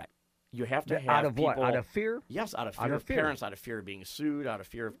 Correct. You have to have Out of people, what? Out of fear? Yes, out of fear Out of of fear. parents, out of fear of being sued, out of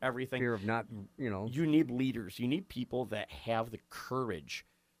fear of everything. Fear of not, You need leaders. You need people that have the courage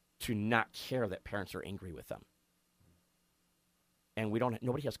to not care that parents are angry with them. And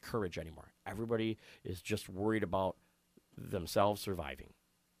nobody has courage anymore. Everybody is just worried about themselves surviving.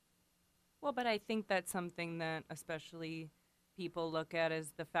 Well, but I think that's something that especially people look at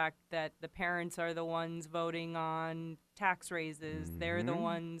is the fact that the parents are the ones voting on tax raises. They're the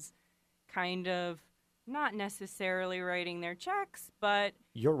ones kind of not necessarily writing their checks, but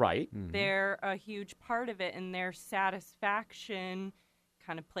You're right. they're a huge part of it, and their satisfaction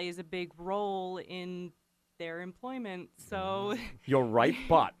kind of plays a big role in their employment. So You're right,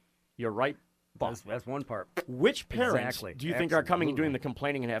 but that's one part. which parents Exactly. do you think are coming and doing Absolutely. the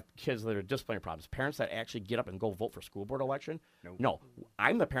complaining and have kids that are disciplinary problems? Parents that actually get up and go vote for school board election? Nope. No.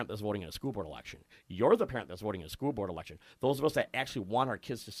 I'm the parent that's voting in a school board election. You're the parent that's voting in a school board election. Those of us that actually want our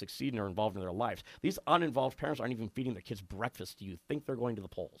kids to succeed and are involved in their lives. These uninvolved parents aren't even feeding their kids breakfast. Do you think they're going to the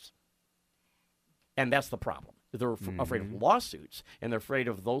polls? And that's the problem. They're afraid of lawsuits, and they're afraid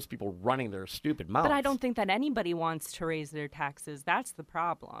of those people running their stupid mouths. but I don't think that anybody wants to raise their taxes. That's the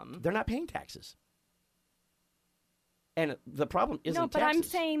problem. They're not paying taxes. And the problem isn't No, but taxes. I'm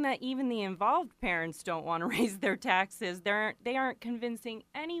saying that even the involved parents don't want to raise their taxes. They aren't convincing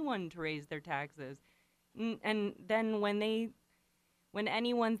anyone to raise their taxes. And then when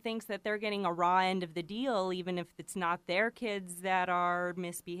anyone thinks that they're getting a raw end of the deal, even if it's not their kids that are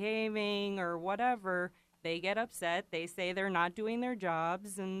misbehaving or whatever, they get upset. They say they're not doing their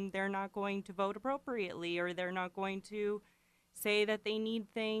jobs and they're not going to vote appropriately, or they're not going to say that they need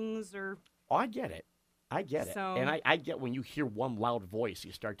things or Oh, I get it. So- And I get when you hear one loud voice,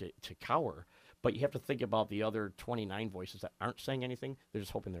 you start to cower. But you have to think about the other 29 voices that aren't saying anything. They're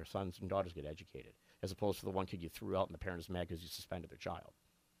just hoping their sons and daughters get educated, as opposed to the one kid you threw out and the parent is mad because you suspended their child.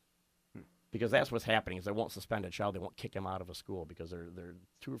 Because that's what's happening is they won't suspend a child. They won't kick him out of a school because they're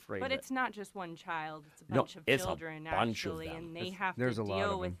too afraid. But that- it's not just one child; it's a No, bunch of it's a children bunch of actually, them. and they It's- have there's to a lot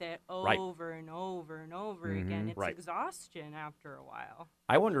deal of with them. it Right. over and over and over again. It's Right. exhaustion after a while.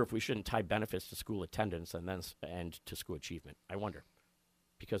 I wonder if we shouldn't tie benefits to school attendance and to school achievement. I wonder,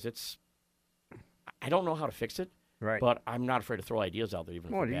 because I don't know how to fix it, Right. but I'm not afraid to throw ideas out there,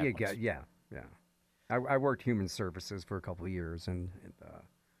 even Well, if they're you bad got, ones. yeah. I worked human services for a couple of years, and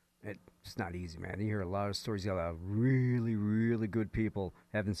it's not easy, man. You hear a lot of stories about really, really good people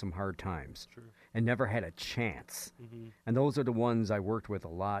having some hard times and never had a chance. And those are the ones I worked with a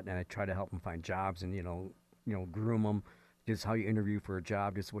lot, and I try to help them find jobs and, groom them. Just how you interview for a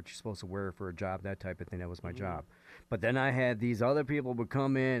job, just what you're supposed to wear for a job, that type of thing. That was my job. But then I had these other people would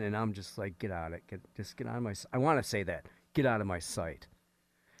come in, and I'm just like, get out of it. Just get out of my I want to say that. Get out of my sight.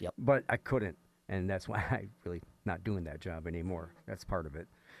 Yep. But I couldn't, and that's why I really not doing that job anymore. That's part of it.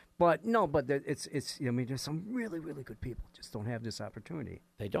 But no, but it's there's some really, really good people just don't have this opportunity,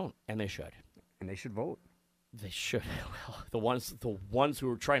 They don't, and they should. and they should vote. They should. Well, the ones who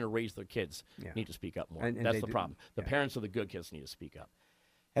are trying to raise their kids Yeah. need to speak up more. And That's they the do. problem. The Yeah. parents of the good kids need to speak up.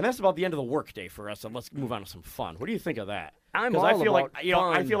 And that's about the end of the workday for us. And let's move on to some fun. What do you think of that? I'm 'Cause I all feel about like I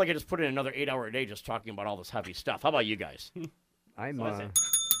fun. feel like I just put in another 8-hour day just talking about all this heavy stuff. How about you guys? I'm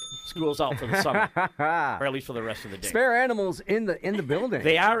School's out for the summer, or at least for the rest of the day. spare animals in the building.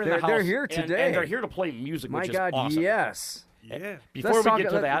 They are in they're, the house. They're here and- today. and they're here to play music, My which God, is awesome. yes. Yeah. Before Let's we talk- get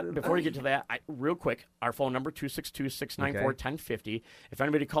to let- that, real quick, our phone number 262-694-1050. If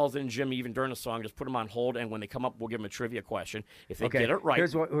anybody calls in, Jim, even during a song, just put them on hold, and when they come up, we'll give them a trivia question. If they get it right,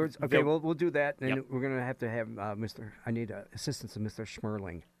 Okay, they'll- we'll do that, and Yep. we're gonna have to have Mr. I need assistance of Mr.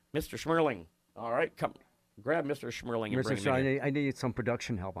 Schmerling. Mr. Schmerling. All right, come grab Mr. Schmerling and Mr. bring him in here. Schmerling, I need some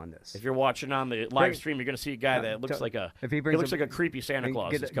production help on this. If you're watching on the live stream, you're going to see a guy that looks like a if he brings looks like a creepy Santa and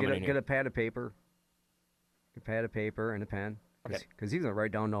Claus get, that's a, coming get, a, in get here. a pad of paper. A pad of paper and a pen. Okay. Because he's gonna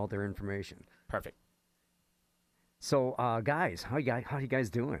write down all their information. Perfect. So, guys, how you guys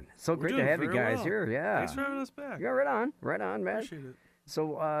doing? So We're great to doing have you very guys well. here. Yeah. Thanks for having us back. Yeah, right on, man. Appreciate it.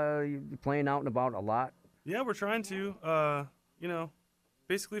 So, you playing out and about a lot. Yeah, we're trying to.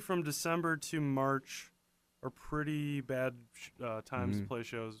 Basically from December to March are pretty bad times to play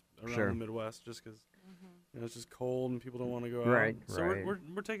shows around Sure. the Midwest, just because it's just cold and people don't want to go Right, out. So right.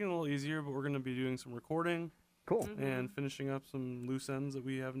 we're taking it a little easier, but we're going to be doing some recording Cool. and finishing up some loose ends that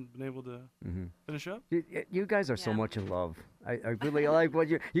we haven't been able to finish up. You guys are so Yeah. much in love. I really like what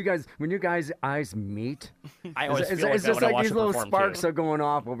you guys when you guys' eyes meet. I always It's feel like that just when I like watch these her little perform, sparks too. are going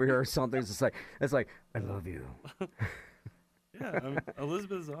off over here or something. It's like I love you. Yeah,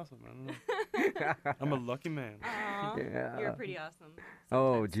 Elizabeth is awesome. I don't know. I'm a lucky man. Aw, Yeah. you're pretty awesome.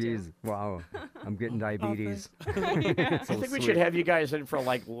 Oh, sometimes, too. geez. Wow. I'm getting diabetes. Yeah. So I think we sweet. should have you guys in for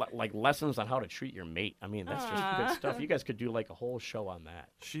like lessons on how to treat your mate. I mean, that's just good stuff. You guys could do like a whole show on that.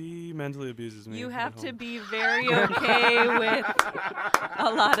 She mentally abuses me. You at have to home. be very okay with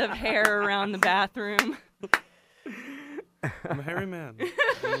a lot of hair around the bathroom. I'm a hairy man. I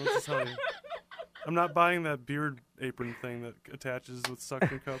don't know what to tell you. I'm not buying that beard apron thing that attaches with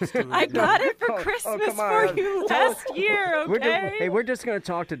suction cups to the I got it for Oh, Christmas come for on. you last year, okay? We're just going to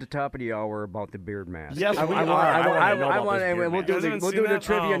talk to the top of the hour about the beard mask. Yes, we are. I wanna know about this beard We'll mask. do You the, haven't we'll seen do the that?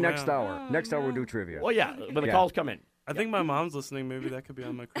 trivia Oh, next man. hour. Next hour we'll do trivia. Well, yeah, when the Yeah. calls come in. I think my mom's listening. Maybe that could be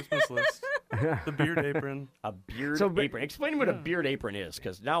on my Christmas list. The beard apron. A beard So, but- apron. Explain to me what a beard apron is,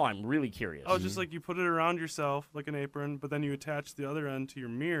 because now I'm really curious. Oh, just like you put it around yourself like an apron, but then you attach the other end to your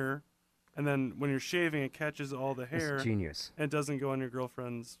mirror, and then when you're shaving, it catches all the hair It's genius. and it doesn't go on your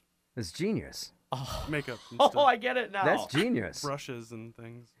girlfriend's It's genius. makeup and Oh, stuff. I get it now. That's genius. Brushes and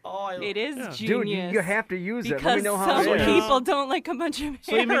things. Oh, It is Yeah. genius. Dude, you have to use it. Let me because know how some it is. people don't like a bunch of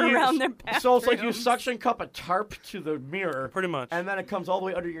So you hair mean you- around their bathroom. So it's like you suction cup a tarp to the mirror, Pretty much. and then it comes all the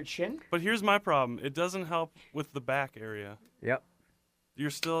way under your chin. But here's my problem. It doesn't help with the back area. Yep. You're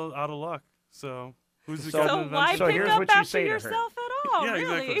still out of luck. So who's the So- guy So that why invented So pick here's up what you after say to her. yourself at all, Yeah, really?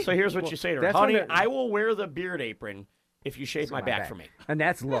 exactly. So here's what you say to her, that's honey. when it- I will wear the beard apron if you shave my back for me. And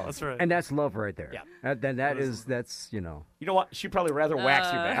that's love. That's right. And that's love right there. Yeah. Then that's, you know. You know what? She'd probably rather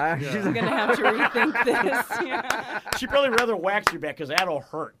wax your back. she's I'm going to have to rethink this. Yeah. She'd probably rather wax your back because that'll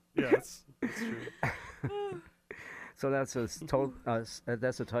hurt. Yeah, that's true. So that's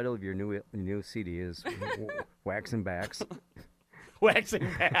that's the title of your new CD is Waxing Backs. Waxing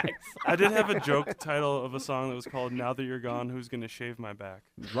backs. I did have a joke title of a song that was called "Now That You're Gone, Who's Gonna Shave My Back?"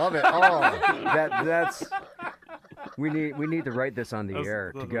 Love it. Oh, that's we need to write this on the That's-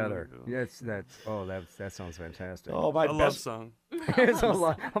 air that's together. really That sounds fantastic. Oh, my A love best, song. It's a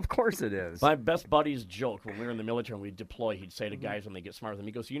lot. Of course it is. my best buddy's joke when we were in the military and we deploy, he'd say to guys when they get smart with him,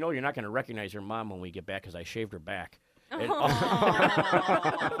 he goes, "You know, you're not going to recognize your mom when we get back because I shaved her back." And,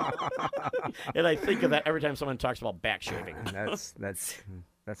 and I think of that every time someone talks about back shaving.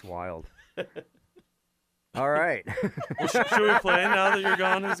 That's wild. All right. Well, should we play "Now That You're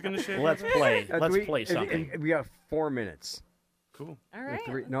Gone, Who's Gonna Shave My Let's Back"? play. Do Let's we- play something. We got 4 minutes. Cool. All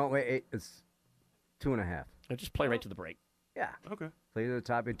right. No, wait. It's 2.5. Just play right to the break. Yeah. Okay. Play to the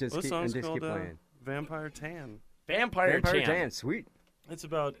top and just This keep song's keep called playing. "Vampire Tan." Vampire Vampire Tan. Tan, sweet. It's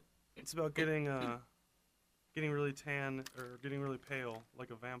about getting really tan or getting really pale like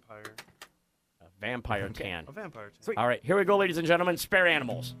a vampire. Vampire Tan. A vampire tan. Sweet. All right, here we go, ladies and gentlemen. Spare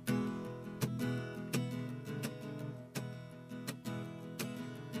Animals.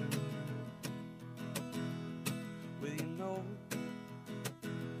 Well, you know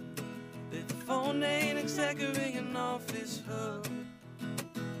that the phone ain't exactly ringing off this hook.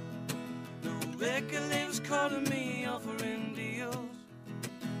 No record label's calling me, offering deals.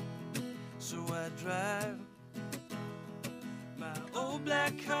 So I drive my old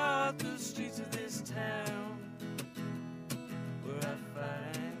black car through the streets of this town, where I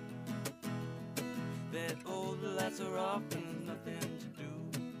find that all the lights are off and there's nothing to do.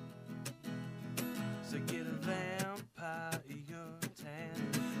 So get a vampire tan.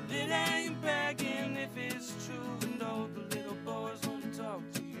 Then I ain't bragging if it's true, and all the little boys won't talk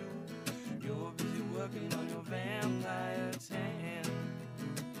to you. You're busy working on your vampire tan.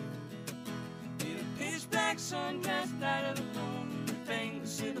 In a pitch black sundress, light of the moon, bang,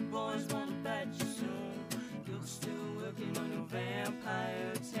 see the boys wanna bite you soon. You're still working on your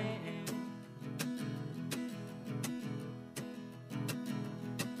vampire tan.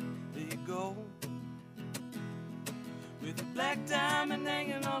 There you go, with a black diamond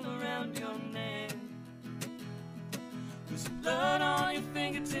hanging all around your neck, with some blood on your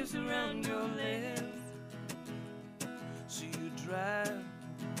fingertips around your legs. So you drive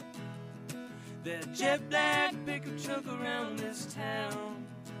that jet black pickup truck around this town,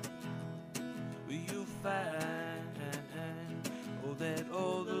 where you find that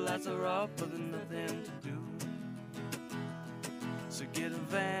all the lights are off but there's nothing to do. So get a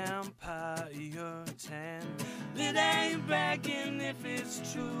vampire tan. That ain't bragging if it's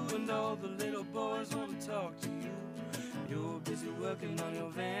true, and all the little boys want to talk to you. You're busy working on your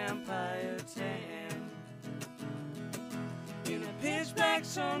vampire tan. In a pitch black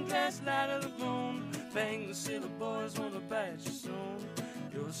sundress, light of the moon, bang, the silver boys wanna bite you soon.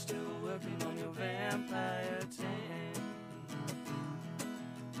 You're still working on your vampire tan.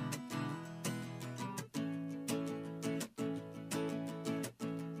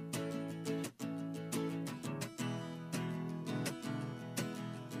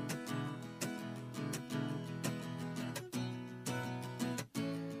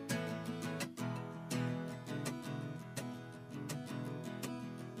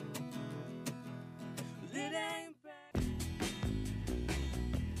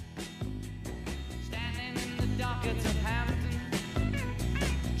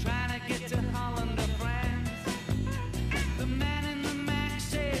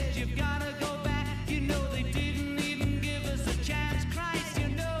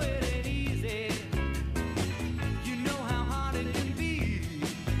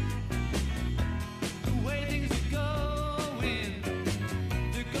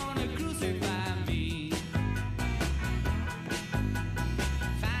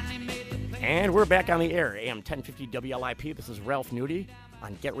 And we're back on the air, AM 1050 WLIP. This is Ralph Nudie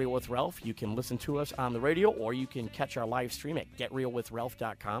on Get Real with Ralph. You can listen to us on the radio, or you can catch our live stream at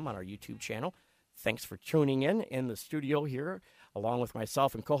getrealwithralph.com on our YouTube channel. Thanks for tuning in the studio here, along with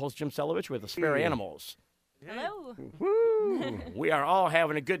myself and co-host Jim Celovich with the Spare Animals. Hello. Woo! We are all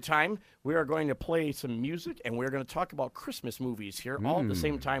having a good time. We are going to play some music, and we're going to talk about Christmas movies here all at the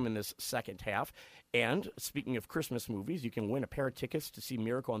same time in this second half. And speaking of Christmas movies, you can win a pair of tickets to see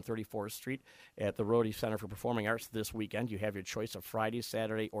Miracle on 34th Street at the Rhodey Center for Performing Arts this weekend. You have your choice of Friday,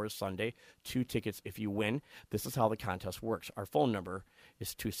 Saturday, or Sunday. 2 tickets if you win. This is how the contest works. Our phone number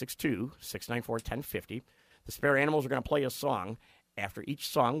is 262-694-1050. The Spare Animals are going to play a song. After each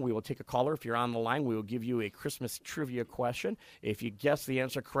song, we will take a caller. If you're on the line, we will give you a Christmas trivia question. If you guess the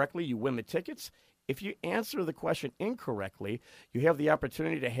answer correctly, you win the tickets. If you answer the question incorrectly, you have the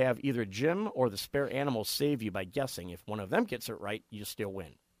opportunity to have either Jim or the Spare Animals save you by guessing. If one of them gets it right, you still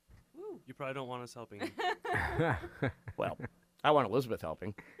win. You probably don't want us helping you. Well, I want Elizabeth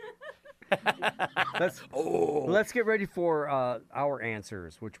helping. Let's get ready for our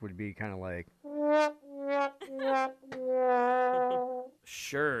answers, which would be kind of like...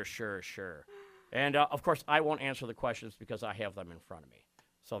 Sure. And, of course, I won't answer the questions because I have them in front of me.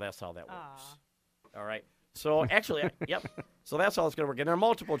 So that's how that works. All right. So, actually, yep. So that's how it's going to work. And they're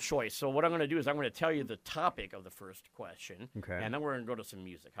multiple choice. So what I'm going to do is I'm going to tell you the topic of the first question. Okay. And then we're going to go to some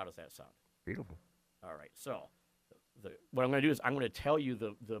music. How does that sound? Beautiful. All right. So what I'm going to do is I'm going to tell you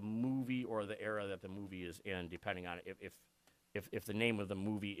the movie or the era that the movie is in, depending on if the name of the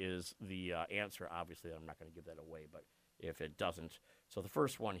movie is the answer. Obviously, I'm not going to give that away. But if it doesn't. So the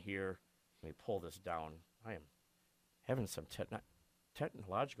first one here, let me pull this down. I am having some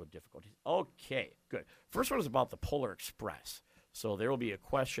technological difficulties. Okay, good. First one is about the Polar Express. So there will be a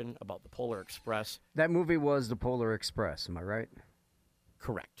question about the Polar Express. That movie was the Polar Express, am I right?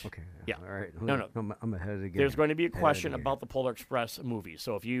 Correct. Okay. Yeah. All right. No. I'm ahead of the game. There's going to be a question about the Polar Express movie.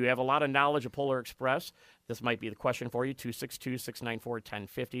 So if you have a lot of knowledge of Polar Express, this might be the question for you,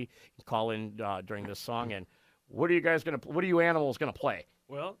 262-694-1050. You can call in during this song. And what are you animals going to play?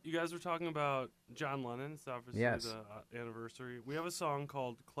 Well, you guys were talking about John Lennon. It's obviously the anniversary. We have a song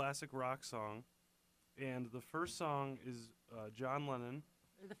called Classic Rock Song, and the first song is John Lennon.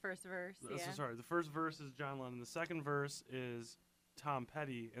 The first verse, yeah. Sorry, the first verse is John Lennon. The second verse is Tom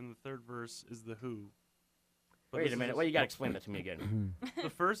Petty, and the third verse is The Who. Wait a minute. Well, you got to explain that to me again. The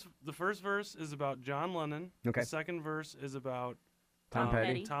first verse is about John Lennon. Okay. The second verse is about Tom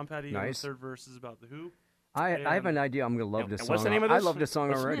Petty. Tom Petty. Nice. And the third verse is about The Who. I have an idea. I'm going to love this song. What's the name of this? I love this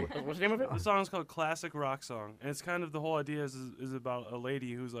song already. What's the name of it? The song is called Classic Rock Song, and it's kind of the whole idea is about a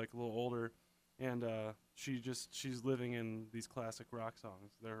lady who's like a little older, and she's living in these classic rock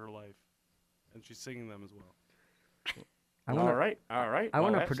songs. They're her life, and she's singing them as well. All right.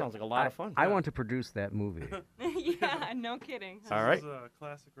 That sounds like a lot of fun. I want to produce that movie. Yeah, no kidding. All right. This is a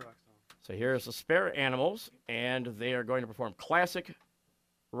classic rock song. So here's the Spare Animals, and they are going to perform Classic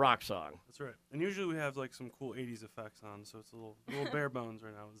Rock Song. That's right. And usually we have like some cool '80s effects on, so it's a little bare bones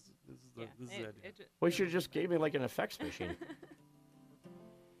right now. This is the idea. Well, you should have just gave me like an effects machine.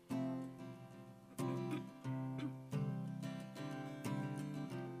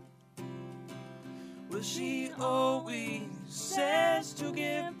 Well, she always says to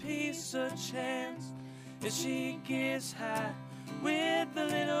give peace a chance. If she gets high with a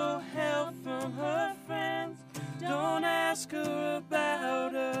little help from her friends, don't ask her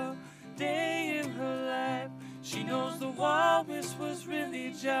about a day in her life. She knows the walrus was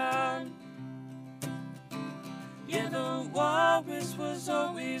really John. Yeah, the walrus was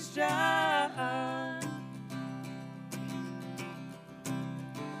always John.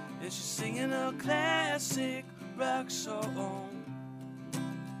 And she's singing a classic rock song.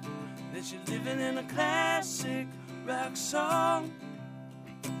 That she's living in a classic rock song.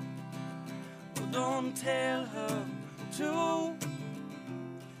 Well, don't tell her to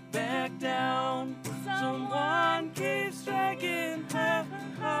back down. Someone keeps dragging her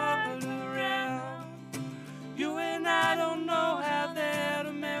heart around. You and I don't know how that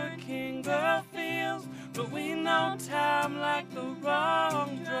American girl feels, but we know time like the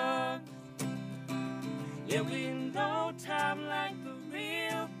wrong drug. Yeah, we know time like the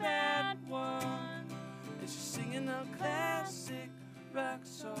real bad one. And she's singing a classic rock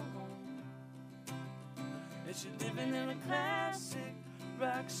song. And she's living in a classic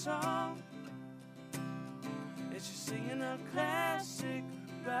rock song. And she's singing a classic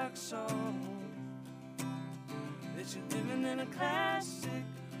rock song. And she's living in a classic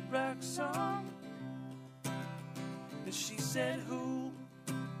rock song. And she said, who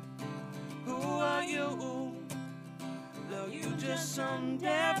are you? Though you just some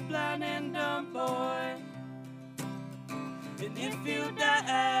deaf, blind, and dumb boy. And if you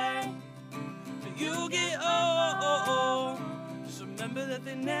die, you get old. Just remember that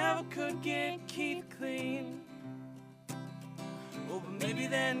they never could get Keith clean. Oh, but maybe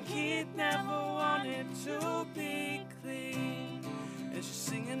then Keith never wanted to be clean. And she's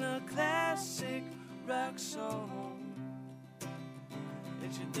singing a classic rock song.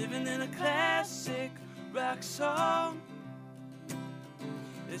 And she's living in a classic rock song.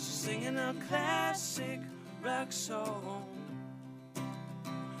 And she's singing a classic rock song.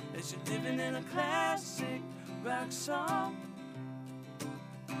 And she's living in a classic rock song.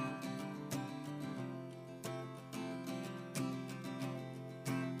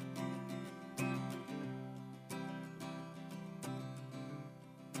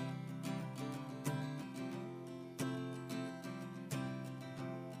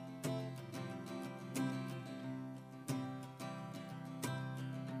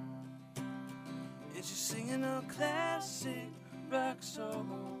 And she's singing a classic rock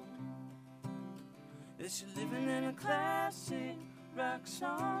song. And she's living in a classic rock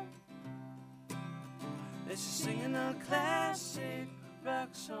song. And she's singing a classic rock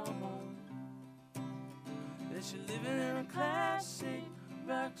song. And she's living in a classic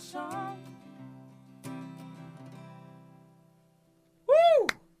rock song. Woo!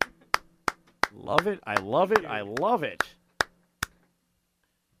 Love it. I love it. I love it.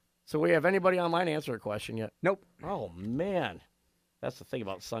 So we have anybody online answer a question yet? Nope. Oh, man. That's the thing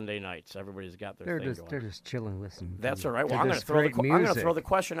about Sunday nights. Everybody's got their thing going. They're just chilling, listening. That's all right. Well, They're I'm going just to throw great I'm going to music. throw the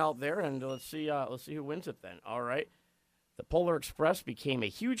question out there, and let's see who wins it then. All right. The Polar Express became a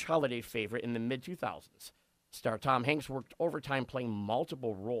huge holiday favorite in the mid-2000s. Star Tom Hanks worked overtime playing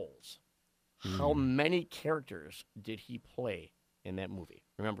multiple roles. How many characters did he play in that movie?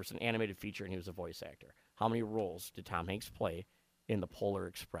 Remember, it's an animated feature, and he was a voice actor. How many roles did Tom Hanks play in the Polar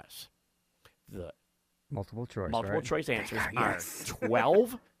Express? The Multiple choice, multiple right? choice answers Yes. are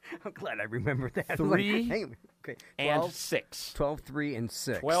 12 I'm glad I remembered that. 3, okay. and 12, 6. 12, 3, and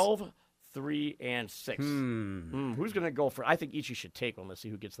 6. 12, 3, and 6. Who's going to go for? I think each you should take one. Let's see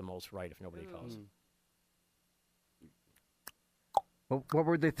who gets the most right if nobody calls. What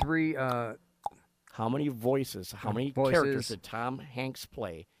were the three? How many voices, how many voices. characters did Tom Hanks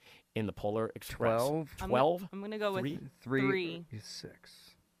play in the Polar Express? 12. 12? I'm going to go with 3,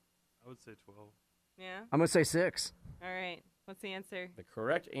 6. I would say 12. Yeah? I'm gonna say 6. All right. What's the answer? The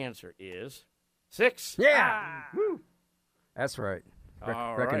correct answer is 6. Yeah. Woo. That's right. All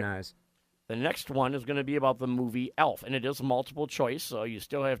right. Recognize. The next one is going to be about the movie Elf, and it is multiple choice, so you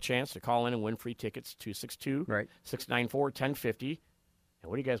still have a chance to call in and win free tickets, 262 Right. 694 1050. And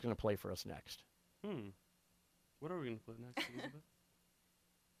what are you guys going to play for us next? What are we going to play next, Elizabeth?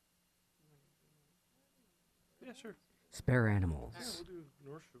 Yeah, sure. Spare animals. Yeah, we'll do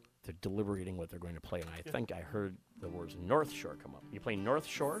North Shore. They're deliberating what they're going to play, and I think I heard the words North Shore come up. You play North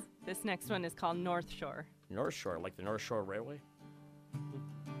Shore? This next one is called North Shore. North Shore, like the North Shore Railway?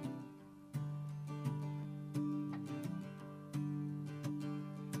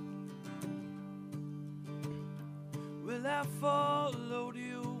 Well, I followed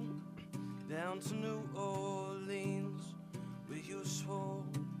you down to New Orleans, where you swore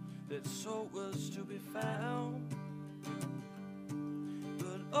that soul was to be found.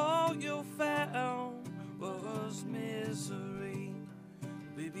 But all you found was misery.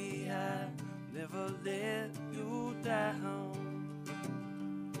 Baby, I never let you down.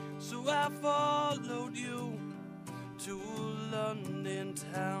 So I followed you to London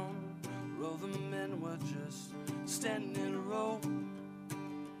town, where all the men were just standing in a row.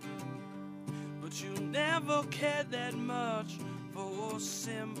 But you never cared that much for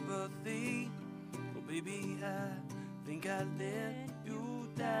sympathy. Oh, baby, I think I let you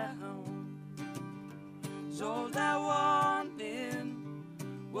down. So all I wanted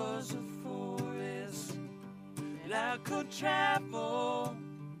was a forest, and I could travel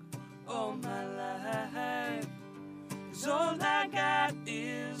all my life. 'Cause all I got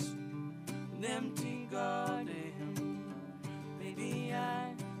is an empty garden. Baby,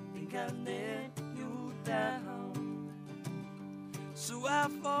 I think I let you down. So I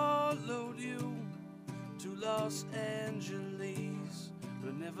followed you to Los Angeles, but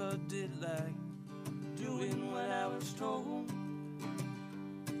I never did like doing what I was told.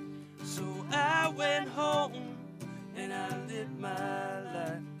 So I went home and I lived my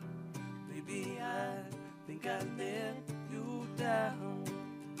life. Baby, I think I let you down.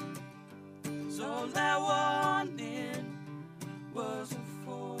 So all I wanted was a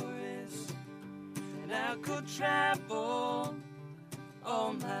forest, and I could travel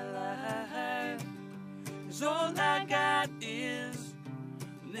all my life. 'Cause all I got is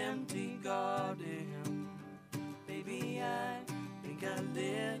garden. Baby, I think I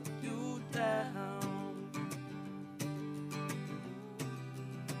let you down.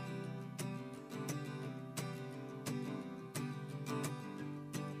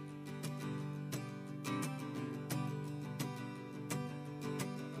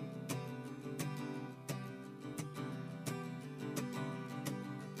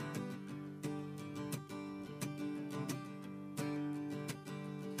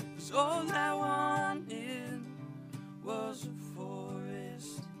 All I wanted was a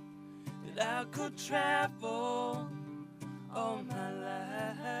forest that I could travel all my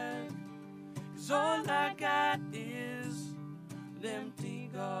life. 'Cause all I got is an empty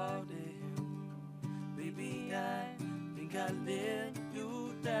garden. Baby, I think I let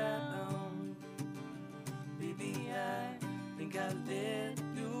you down. Baby, I think I let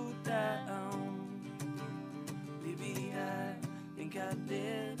you down. Baby, I think I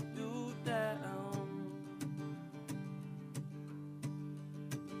let you down.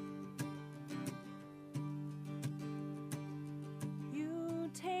 You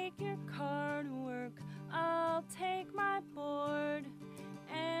take your car to work, I'll take my board.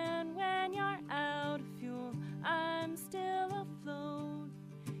 And when you're out of fuel, I'm still afloat.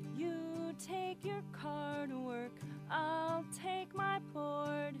 You take your car to work, I'll take my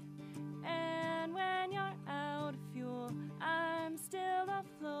board. And when you're out of fuel, I'm still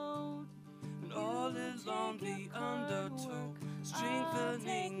afloat. And all is on the undertow,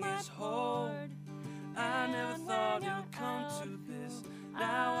 strengthening this hold. I never thought it would come to this.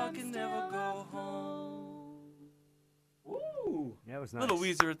 Now I can never go home. Ooh, that was nice. Little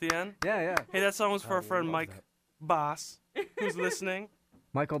Weezer at the end. Yeah. Hey, that song was for our friend love Mike that. Boss, who's listening.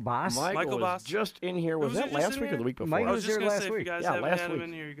 Michael Boss. Michael Boss. was just in here. Was Was he that just last in week or here? the week before? Mike I was was just here gonna last say, if week. you guys Yeah, haven't last had him week.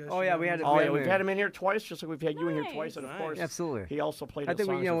 in here, you guys Oh, yeah, should we have had him it. Oh, Yeah, yeah, we've man. had him in here twice, just like we've had you in here Nice. twice, and of course, Nice. Absolutely. he also played I the think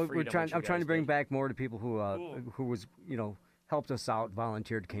songs we're of freedom. trying. which you I'm trying to guys bring did. back more to people who Cool. who was helped us out,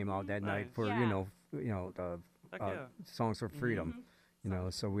 volunteered, came out that night Nice. for Yeah. the Heck yeah. songs for freedom.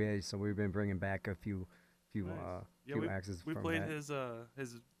 So we've been bringing back a few Nice. Yeah, few we, axes we from played that.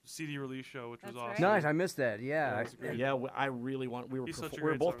 his CD release show, which was That's awesome. right. Nice, I missed that. Yeah, Yeah, it was great. Yeah, I really want. We were He's such a we were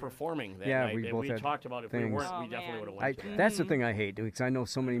great both songwriter. performing that Yeah, night, we and both we had talked about if we things. weren't, Oh, we definitely man. would have went. to. that's the thing I hate because I know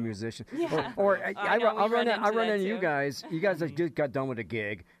so many musicians. Yeah. Or I know, we run I into run that into you too. guys. You guys have just got done with a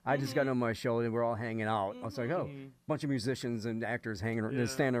gig. I just got on my show and we're all hanging out. I was like, oh, bunch of musicians and actors hanging, Yeah.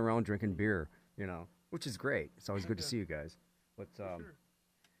 standing around drinking beer. Which is great. It's always good to see you guys.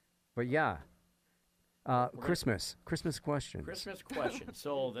 But yeah. Christmas questions. Christmas question.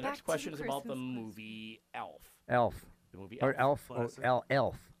 So the Back next to question the is about the Christmas movie Elf. Elf. The movie Or Elf. Elf. Or Classic. Elf.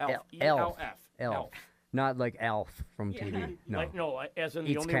 Elf. Elf. E-L-F. Elf. Not like Alf from Yeah. TV. No. Like, no, as in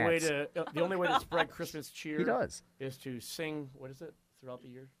the Eats only cats. way to spread Christmas cheer He does. is to sing. What is it throughout the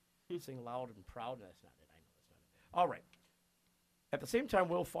year? Sing loud and proud. That's not it. I know that's not it. All right. At the same time,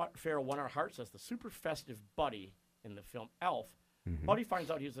 Will Ferrell won our hearts as the super festive Buddy in the film Elf. Mm-hmm. Buddy finds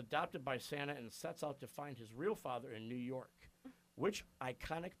out he's adopted by Santa and sets out to find his real father in New York. Which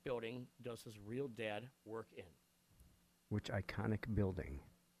iconic building does his real dad work in? Which iconic building?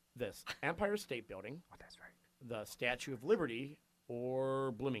 This Empire State Building, Oh, that's right. the Statue of Liberty,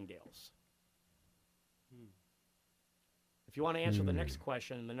 or Bloomingdale's? If you want to answer the next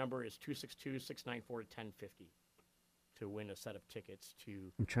question, the number is 262-694-1050 to win a set of tickets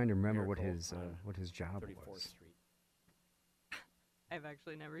to I'm trying to remember what Miracle on his job 34th was. Street. I've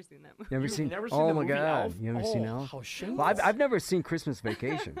actually never seen that movie. You ever You've seen? never seen Oh the my movie God! Elf? You ever seen Oh, Elf? how shameful. Well, I've never seen Christmas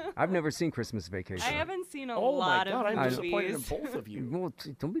Vacation. I've never seen Christmas Vacation. I haven't seen a Oh my lot God, of I'm movies. disappointed in both of you. Well,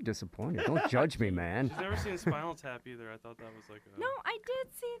 don't be disappointed. Don't judge me, man. She's never seen Spinal Tap either. I thought that was like a... No, I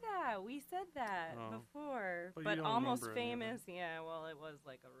did see that. We said that Oh. before. But you But don't Almost remember any of it. Famous, yeah, well, it was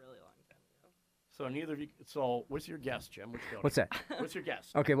like a really long time ago. So neither of you. So what's your guess, Jim? Which building? What's that? What's your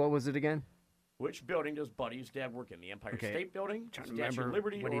guess? Okay, what was it again? Which building does Buddy's dad work in? The Empire Okay. State Building, Trying to Statue of remember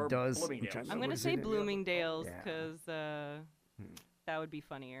Liberty, what he or does. I'm Bloomingdale's? trying to I'm What going to is say it? Bloomingdale's Yeah. because that would be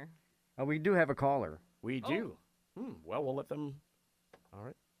funnier. We do have a caller. We do. Well, we'll let them. All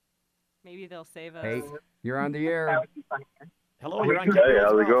right. Maybe they'll save us. Hey, you're on the air. Hello, you're on Hey, Capital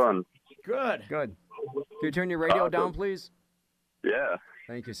how's it Twelve. going? Good. Good. Can you turn your radio down, please? Yeah.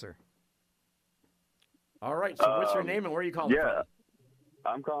 Thank you, sir. All right. So, what's your name and where are you calling Yeah. from?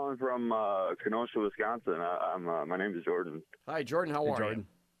 I'm calling from Kenosha, Wisconsin. My name is Jordan. Hi, Jordan. How Hey, are Jordan.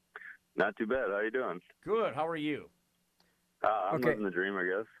 Not too bad. How you doing? you? Good. How are you? I'm Okay. living the dream, I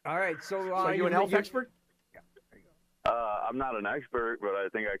guess. All right. So, So, are you an health expert? I'm not an expert, but I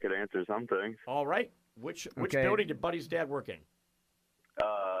think I could answer some things. All right. Which Okay. building did Buddy's dad work in?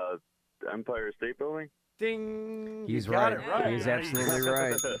 Empire State Building. Ding. He's you got right. It right. He's Nice. absolutely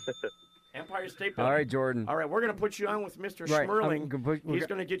right. Empire State Building. All right, Jordan. All right, we're going to put you on with Mr. Right, Schmerling. He's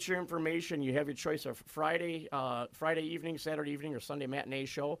going to get your information. You have your choice of Friday evening, Saturday evening, or Sunday matinee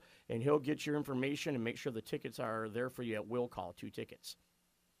show, and he'll get your information and make sure the tickets are there for you at will call. 2 tickets.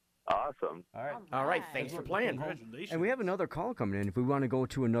 Awesome. All right, thanks for playing. Congratulations. And we have another call coming in if we want to go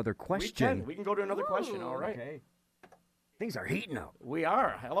to another question. We can go to another question. All right. Okay. Things are heating up. We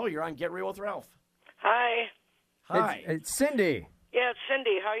are. Hello, you're on Get Real with Ralph. Hi. Hi. It's Cindy. Yeah, it's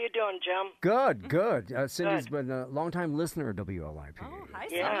Cindy. How you doing, Jim? Good. Cindy's been a longtime listener of WLIP. Oh, hi,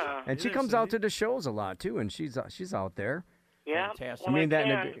 Cindy. Yeah. And she Hey there, comes out to Cindy. the shows a lot too, and she's out there. Yeah. Fantastic. I When mean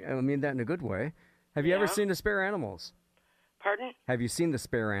that. can. I mean that in a good way. Have you ever Yeah. seen the spare animals? Pardon? Have you seen the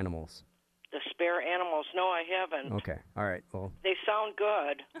spare animals? The spare animals? No, I haven't. Okay. All right. Well, They sound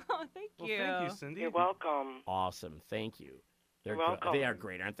good. Oh, thank Well, you. thank you, Cindy. You're welcome. Awesome. Thank you. They're You're good. welcome. They are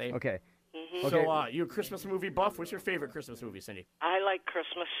great, aren't they? okay. Hmm. Okay. So, you a Christmas movie buff? What's your favorite Christmas movie, Cindy? I like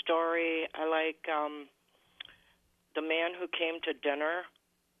Christmas Story. I like The Man Who Came to Dinner.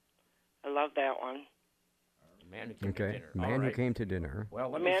 I love that one. The Man Who Came to Okay. Dinner. Man All who right. came to dinner. Well,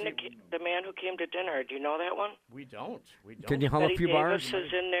 The let me Man, see. the Man Who Came to Dinner. Do you know that one? We don't. We don't. Can you hum a Betty few Davis bars?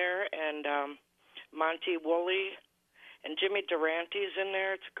 is in there, and Monty Woolley, and Jimmy Durante's in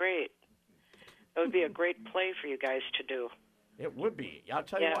there. It's great. It would be a great play for you guys to do. It would be. I'll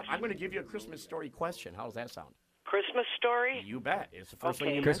tell you Yes. what. I'm going to give you a Christmas story question. How does that sound? Christmas Story? You bet. It's the first Okay.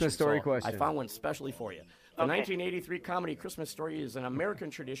 thing you Christmas mentioned, story so question. I found one specially for you. The Okay. 1983 comedy Christmas Story is an American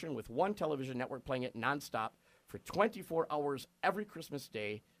tradition with one television network playing it nonstop for 24 hours every Christmas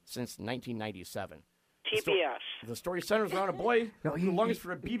day since 1997. TBS. The story centers around a boy No, who longs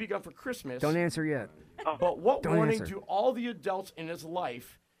for a BB gun for Christmas. Don't answer yet. But what Don't warning answer. do all the adults in his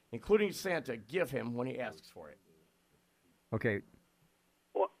life, including Santa, give him when he asks for it? Okay.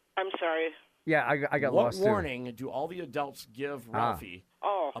 Well, I'm sorry. Yeah, I got What lost too. warning do all the adults give Ralphie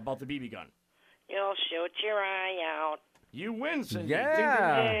Oh, about the BB gun? you'll shoot your eye out. You win, Cindy.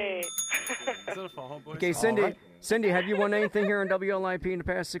 Yeah. Hey. Is that a Fall Out Boy Okay, song? Cindy. right. Cindy, have you won anything here in WLIP in the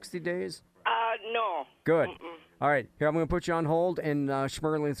past 60 days? No. Good. All right. Here, I'm going to put you on hold, and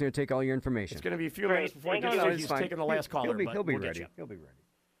Schmerling's going to take all your information. It's going to be a few Great. minutes before he Thank gets you. here. He's taking the last caller, but He'll be we'll get ready. you. He'll be ready.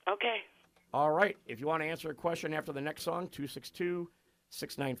 Okay. All right. If you want to answer a question after the next song, 262-694-1050.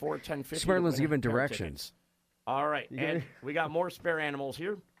 Schmerlin's You're giving gonna have directions. tickets. All right. You gonna- And we got more spare animals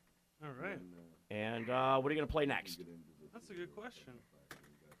here. All right. And what are you going to play next? That's a good question.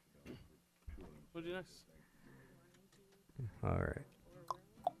 What do you next? All right.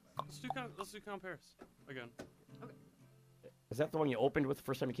 Let's do compares again. Is that the one you opened with the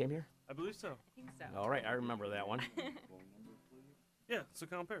first time you came here? I believe so. I think so. All right. I remember that one. Yeah, so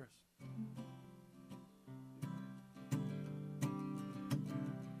compares.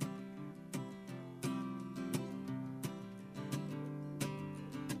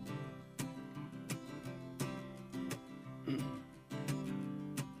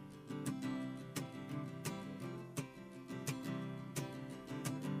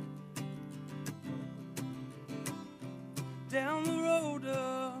 Down the road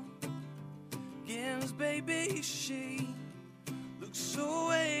against baby, she looked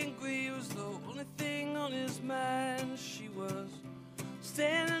so angry. It was the only thing on his mind. She was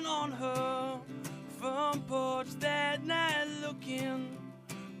standing on her front porch that night, looking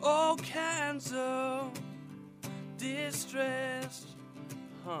all kinds of distressed.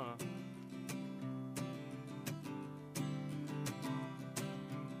 Huh.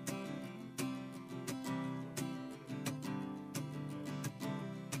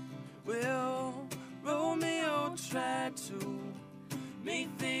 Well, Romeo tried to make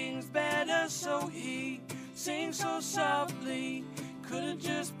things better, so he sings so softly. Could have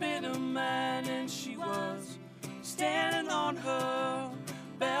just been a man, and she was standing on her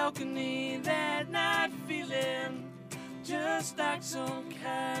balcony that night, feeling just like some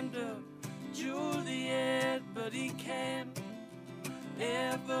kind of Juliet, but he can't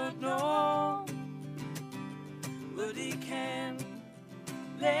ever know what he can't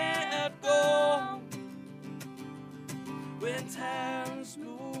let go. When times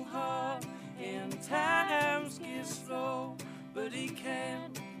move hard and times get slow, but he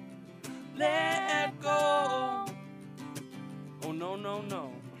can't let go. Oh, no, no,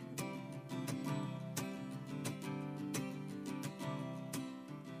 no.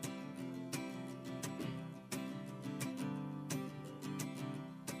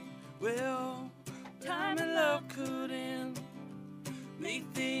 Well, time and love couldn't make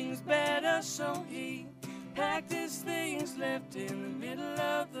things better, so he packed his things, left in the middle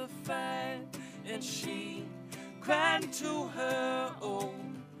of the fight, and she cried into her old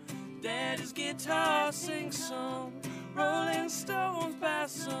daddy's guitar, sing some Rolling Stones by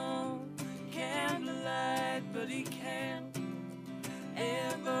some candlelight, but he can't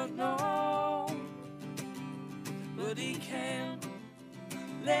ever know. But he can't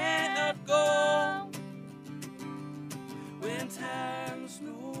let go. When times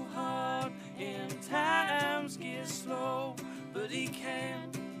move hard and times get slow, but he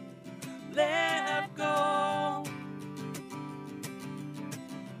can't let go.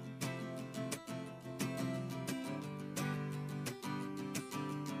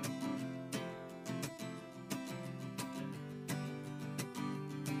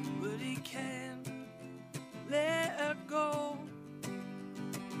 But he can't let go.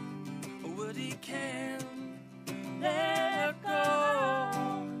 But he can't let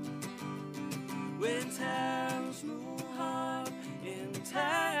go. When times move hard and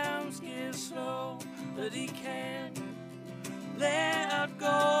times get slow, but he can't let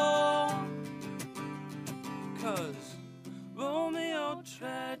go. 'Cause Romeo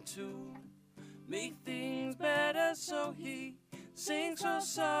tried to make things better, so he sings so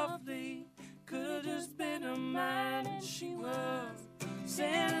softly. Could've just been a mine, and she was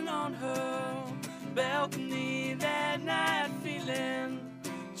standing on her balcony that night, feeling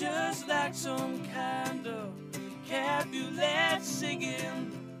just like some kind of Capulet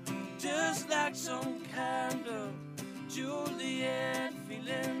singing, just like some kind of Juliet,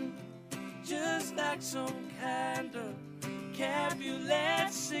 feeling just like some kind of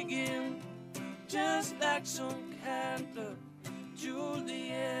Capulet singing, just like some kind of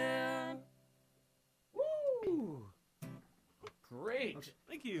Juliet. Woo! Great.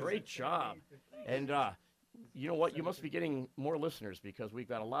 Thank you. Great job. And you know what? You must be getting more listeners because we've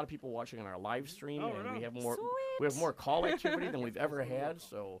got a lot of people watching on our live stream, Oh, and right we on. have more. We have more call activity than we've ever had.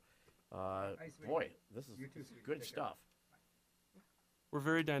 So, boy, this is good stuff. We're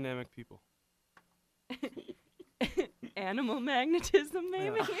very dynamic people. Animal magnetism,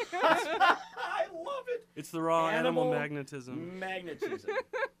 maybe? I love it. It's the raw animal Animal magnetism. Magnetism.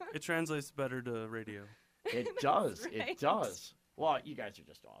 It translates better to radio. It does. right. It does. Well, you guys are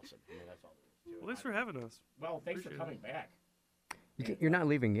just awesome. I mean, that's all there is to it. Well, thanks for having us. Well, thanks for Appreciate coming back. You're not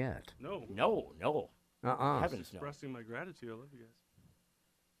leaving yet. No. No. Heavens no. Expressing my gratitude. I love you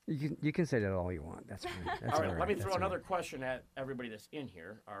guys. You can say that all you want. That's fine. That's All right, let me That's throw all another right. question at everybody that's in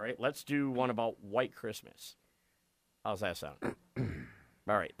here. All right, let's do one about White Christmas. How's that sound?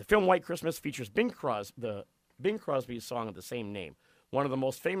 All right, the film White Christmas features Bing Crosby's song of the same name, one of the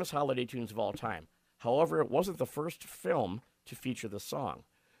most famous holiday tunes of all time. However, it wasn't the first film to feature the song.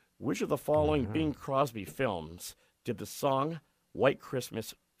 Which of the following Bing Crosby films did the song White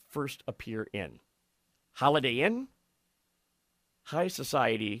Christmas first appear in? Holiday Inn, High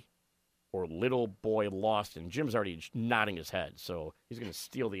Society, or Little Boy Lost? And Jim's already nodding his head, so he's going to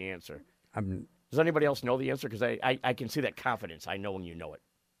steal the answer. Does anybody else know the answer? Because I can see that confidence. I know when you know it.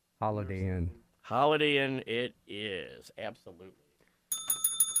 Holiday Inn. Holiday Inn it is. Absolutely.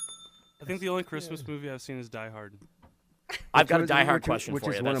 I think the only Christmas movie I've seen is Die Hard. I've got a Which- Die Hard which- question which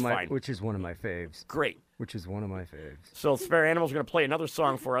for is you. one That's of my, fine. Which is one of my faves. Great. Which is one of my faves. So Spare Animal's going to play another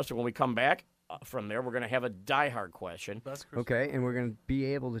song for us, and when we come back from there, we're going to have a Die Hard question. Best Christmas. Okay, and we're going to be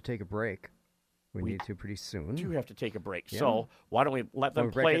able to take a break. We need to pretty soon. Do have to take a break. Yeah. So why don't we let them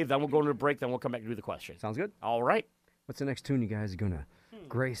Wanna break play, it? then we'll go into a break, then we'll come back and do the question. Sounds good? All right. What's the next tune you guys are going to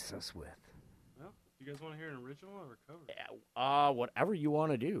grace us with? Well, you guys want to hear an original or a cover? Whatever you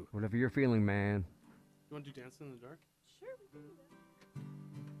want to do. Whatever you're feeling, man. You want to do Dancing in the Dark? Sure.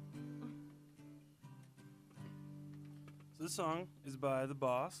 So this song is by the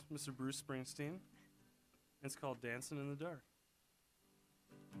boss, Mr. Bruce Springsteen. It's called Dancing in the Dark.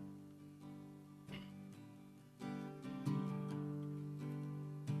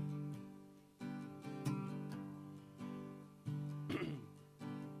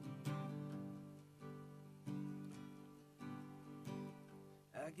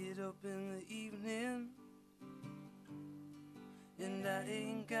 I get up in the evening and I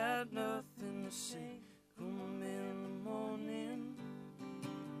ain't got nothing to say. Come on in the morning,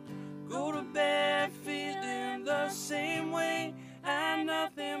 go to bed feeling the same way. I'm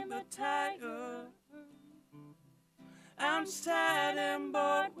nothing but tired. I'm just tired and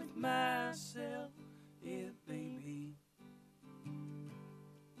bored with myself. Yeah, baby,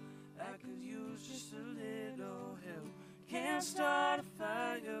 I could use just a little help. Can't start a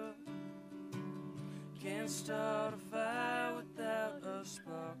fire. Can't start a fire without a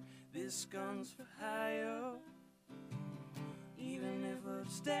spark. This gun's for hire. Even if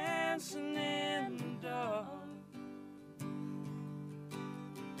it's dancing in the dark.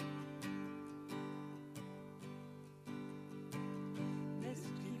 Next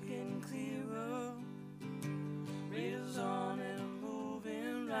keep getting clearer. Radars on and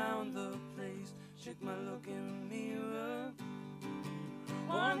moving round the place.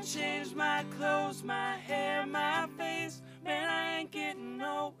 Wanna change my clothes, my hair, my face. Man, I ain't getting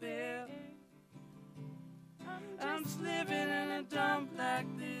nowhere. I'm just living in a dump like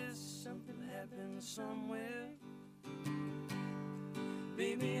this. Something happened somewhere.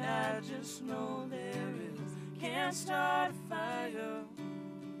 Baby, I just know there is. Can't start a fire.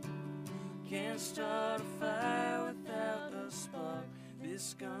 Can't start a fire without a spark.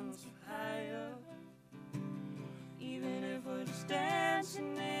 This gun's for hire. Even if we're just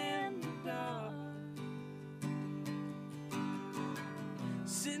dancing in the dark.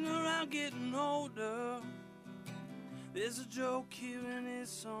 Sitting around getting older. There's a joke here and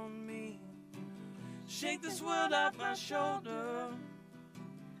it's on me. Shake this world off my shoulder.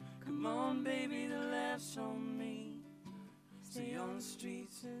 Come on, baby, the laugh's on me. Stay on the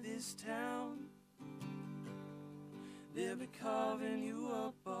streets of this town. They'll be carving you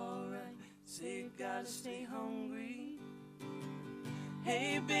up alright. Say you gotta stay hungry.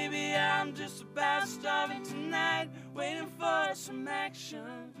 Hey, baby, I'm just about starving tonight. Waiting for some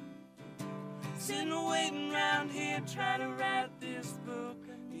action. Sitting waiting around here, try to write this book.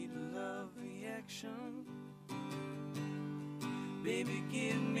 Need a love reaction. Baby,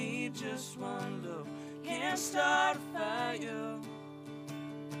 give me just one look. Can't start a fire.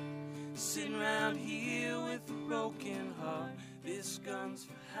 Sitting around here with a broken heart. This gun's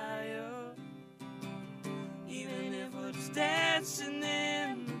for hire. Even if we're just dancing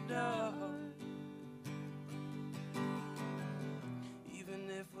in the dark. Even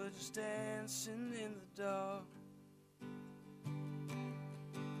if we're just dancing in the dark.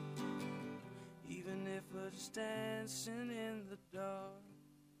 Even if we're just dancing in the dark.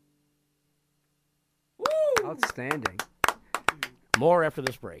 Outstanding. More after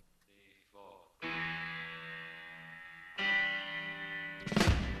this break.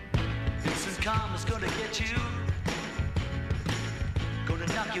 Instant karma's gonna get you. Gonna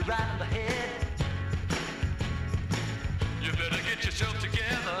knock you right on the head. You better get yourself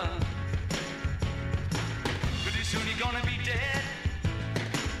together. Pretty soon you're gonna be dead.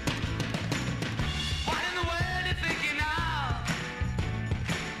 What in the world you thinking now?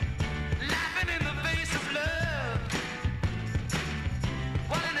 Laughing in the face of love.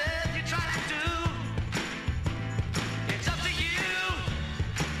 What on earth you trying to do? It's up to you.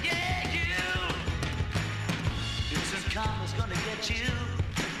 Yeah, you. Instant karma's gonna get you.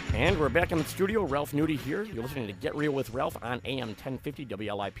 And we're back in the studio. Ralph Nudie here. You're listening to Get Real with Ralph on AM 1050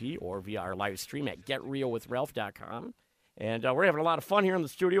 WLIP or via our live stream at GetRealWithRalph.com. And we're having a lot of fun here in the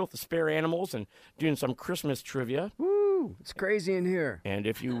studio with the spare animals and doing some Christmas trivia. Woo! It's crazy in here. And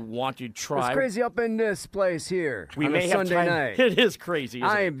if you want to try... It's crazy up in this place here we on may a have Sunday time. night. It is crazy, isn't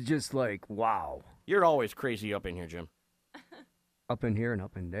it? I'm just like, wow. You're always crazy up in here, Jim. Up in here and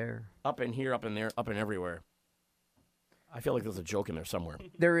up in there. Up in here, up in there, up in everywhere. I feel like there's a joke in there somewhere.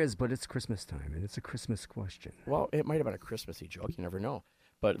 There is, but it's Christmas time, and it's a Christmas question. Well, it might have been a Christmassy joke. You never know.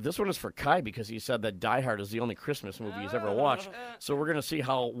 But this one is for Kai because he said that Die Hard is the only Christmas movie he's ever watched. So we're going to see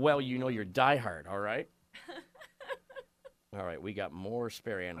how well you know your Die Hard, all right? All right, we got more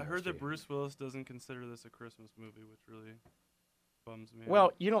spare animals. I heard that here. Bruce Willis doesn't consider this a Christmas movie, which really bums me out.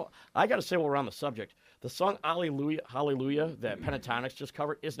 Well, you know, I got to say while we're on the subject, the song Hallelujah, Hallelujah that Pentatonics just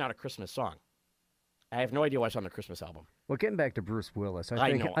covered is not a Christmas song. I have no idea why it's on the Christmas album. Well, getting back to Bruce Willis,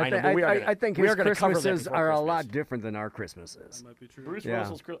 I know, but we are gonna- I think we his are gonna cover that Christmases before are a Christmas. lot different than our Christmases. that might be true. Bruce Yeah.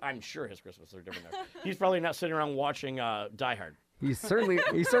 Willis's, I'm sure his Christmas are different. Now. He's probably not sitting around watching Die Hard. He certainly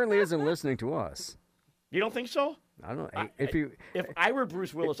isn't listening to us. You don't think so? I don't know. If I were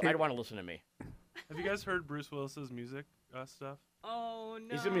Bruce Willis, I'd want to listen to me. Have you guys heard Bruce Willis's music stuff? Oh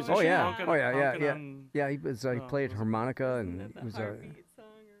no. He's a musician. Oh yeah, Honkin'- oh yeah, honkin' yeah. on- Yeah, he was. He Oh, played was it- harmonica, and Isn't that it was the Heartbeat song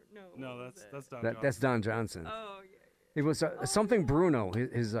or no? No, what was that's it? Don that's Don Johnson. Oh yeah. It was something Bruno.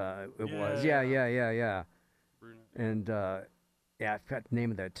 It was. Yeah. Yeah. Bruno. And yeah, I forgot the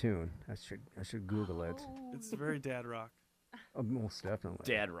name of that tune. I should Google it. Oh, It's very dad rock. Most definitely.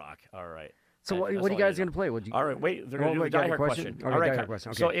 Dad rock. All right. So That- what that's are you all guys know. going to play? Would you? All right, wait. They're going to do Oh, the wait, got Die a Hard question? question. Okay, All right, Die Kai. Hard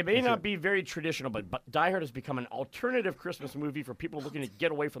question. So Okay, it may let's not do it. be very traditional, but Die Hard has become an alternative Christmas movie for people looking to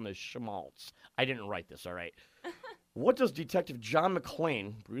get away from the schmaltz. I didn't write this, all right? What does Detective John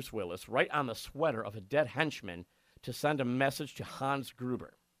McClane, Bruce Willis, write on the sweater of a dead henchman to send a message to Hans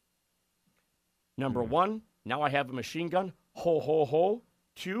Gruber? Number 1, now I have a machine gun. Ho, ho, ho.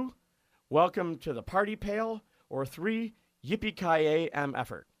 2, welcome to the party pail. Or 3, yippee-ki-yay,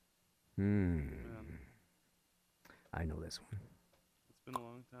 effort. Yeah. I know this one. It's been a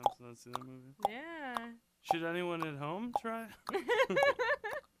long time since I've seen that movie. Yeah. Should anyone at home try?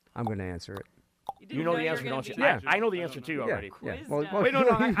 I'm going to answer it. You know the answer, don't you? Yeah. I know the answer too already. Yeah. Quiz Well, guy. Wait, no,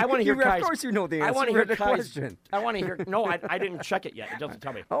 I want to hear Kai's. Of course you know the answer. I want to You hear read the Kai's question. I want to hear. No, I didn't check it yet. It doesn't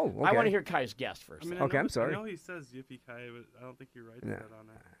tell me. Oh, okay. I want to hear Kai's guess first. I mean, Okay, I know, I'm sorry. I know he says Yippee Ki, but I don't think he writes Yeah. that on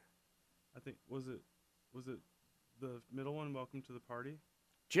it. I think was it the middle one? Welcome to the party.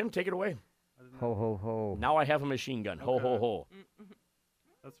 Jim, take it away. I didn't Ho know. ho ho. Now I have a machine gun. Ho, ho, Okay. ho.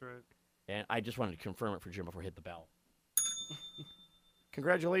 That's right. And I just wanted to confirm it for Jim before I hit the bell.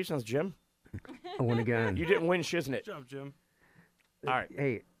 Congratulations, Jim. I win again. You didn't win Shiznit. Good job, Jim. All right.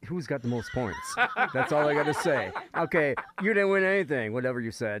 Hey, who's got the most points? That's all I got to say. Okay, you didn't win anything, whatever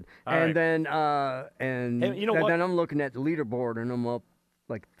you said. All and right. then, Hey, you know what? then I'm looking at the leaderboard, and I'm up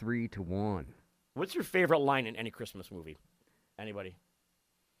like 3-1. What's your favorite line in any Christmas movie? Anybody?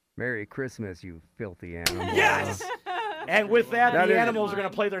 Merry Christmas, you filthy animal. Yes! And with that, That the is- animals are going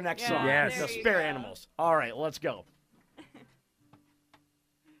to play their next Yeah, song. Yes. The there you spare go. animals. All right, let's go.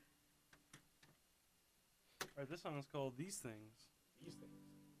 All right, this song is called "These Things." These things.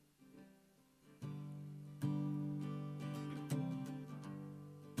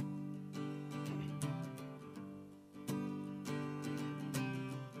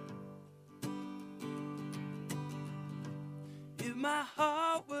 If my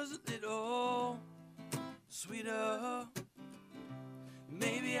heart was a little sweeter,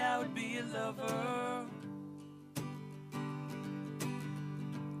 maybe I would be a lover.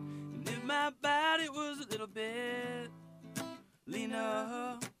 And if my body was a little bit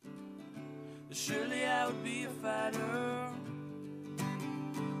leaner, surely I would be a fighter.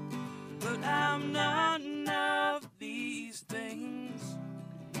 But I'm none of these things,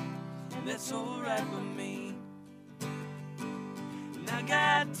 and that's alright with me. And I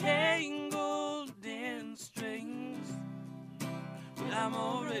got tangled in strings, but I'm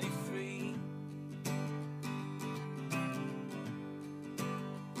already free.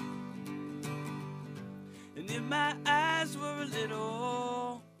 And if my eyes were a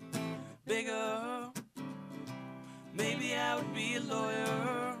little bigger, maybe I would be a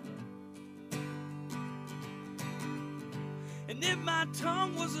lawyer. And if my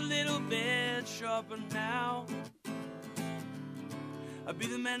tongue was a little bit sharper now, I'd be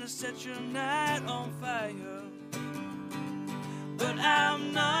the man to set your night on fire. But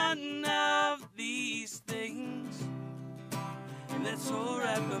I'm none of these things, and that's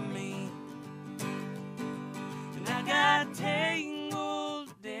alright with me. And I got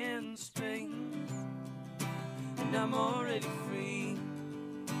tangled in strings, and I'm already free.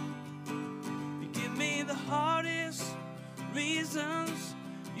 You give me the hardest reasons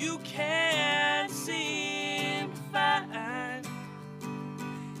you can't seem to find.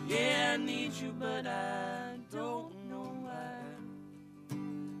 Yeah, I need you, but I don't know why.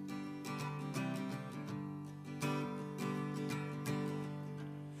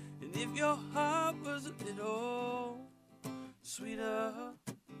 And if your heart was a little sweeter,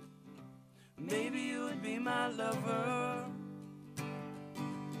 maybe you would be my lover.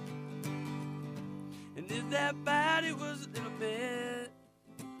 And if that body was a little bit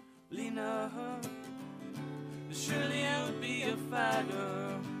leaner, surely I would be a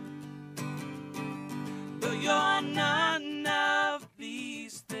fighter. But you're none of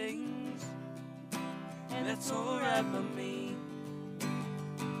these things, and that's alright for me.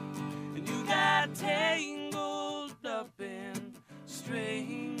 And you got tangled up in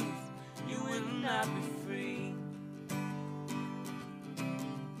strings, you will not be free.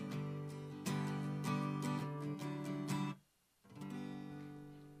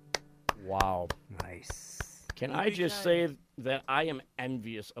 Wow. Nice. Can I just say that I am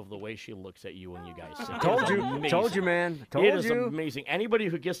envious of the way she looks at you when you guys sit. Told It is you, amazing. told you, man. Told It is you. amazing. Anybody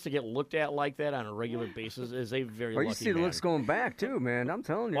who gets to get looked at like that on a regular basis is a very Well, lucky you see the man. looks going back too, man. I'm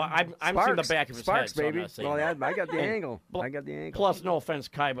telling you. Well, I'm seeing the Sparks, back of his Sparks, head, so I'm baby. not saying Well, that. I got the And angle. pl- I got the angle. Plus, no offense,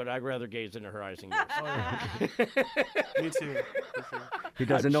 Kai, but I'd rather gaze into her eyes than yours. Me too. For sure. He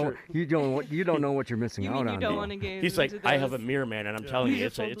doesn't I'm know. sure. You don't know what you're missing You out mean you on. don't dude. want to gaze He's like, into I have a those? mirror, man, and I'm Yeah. telling you,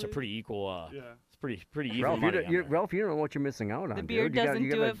 it's a Beautiful pretty equal. Yeah. It's pretty even Ralph, money on that. Ralph, you don't know what you're missing out on. The dude. beard You gotta- doesn't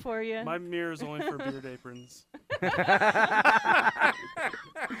you do gotta- it for you. My mirror is only for beard aprons.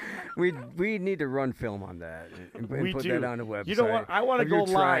 we need to run film on that and We put do. that on the website. You know what? I want to of go you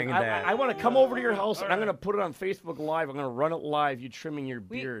live. trying that. I want to come over to your house and I'm going to put it on Facebook Live. I'm going to run it live. You trimming your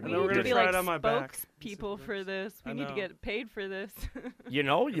We, beard. we then we're need gonna to be try like it on my back. spokespeople for this. We I need to know. get paid for this. You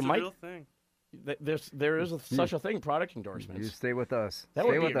know, you It's a might. real thing. There is such a thing. Product You endorsements. stay with us. That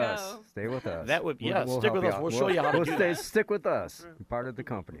stay would with be- us. Go. Stay with us. That would- yeah, stick help with you us. out. We'll show you how to do that. Stick with us. You're part of the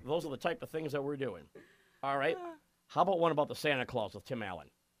company. Those are the type of things that we're doing. All right. How about one about the Santa Claus with Tim Allen?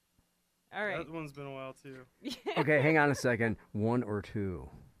 All right. That one's been a while too. Okay, hang on a second. 1 or 2.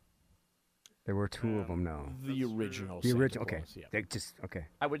 There were two of them now. The original The Santa original. Okay. Claus, yeah. They just okay.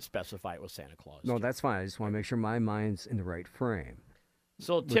 I would specify it was Santa Claus. No, too. that's fine. I just want to make sure my mind's in the right frame.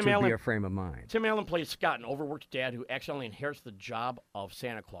 So Which Tim would Allen. be a frame of mind. Tim Allen plays Scott, an overworked dad who accidentally inherits the job of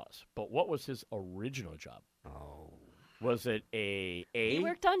Santa Claus. But what was his original job? Oh. Was it a He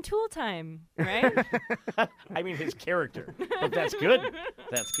worked on Tool Time, right? I mean, his character. But that's good.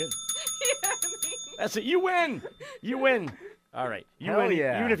 That's good. That's it. You win. You win. All right. You Hell win.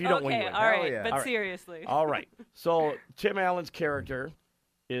 yeah. Even if you don't win, you Okay, win. all right, yeah. but All right. seriously. All right. So Tim Allen's character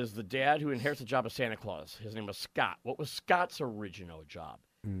is the dad who inherits the job of Santa Claus. His name was Scott. What was Scott's original job?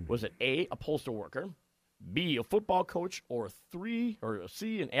 Was it A, a postal worker, B, a football coach, or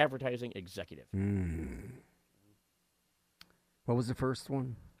C, an advertising executive? What was the first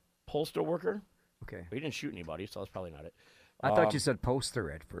one? Postal worker? Okay. He didn't shoot anybody, so that's probably not it. I thought you said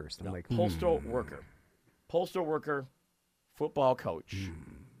poster at first. I'm No, like, postal worker. Postal worker, football coach,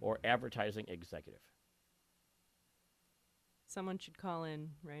 or advertising executive. Someone should call in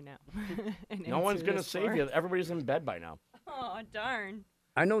right now. and No one's answer going to this save for you. us. Everybody's in bed by now. Oh, darn.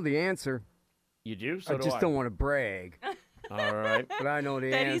 I know the answer. You do? So I do just I. don't want to brag, All right. but I know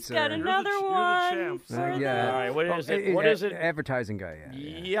the That answer. he's got You're the another ch- you're the one. champ, for so- yeah. All right, what is it? Oh, What is it? Advertising guy.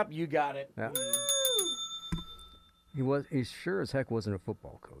 Yeah. Yep, you got it. Yeah. He sure as heck wasn't a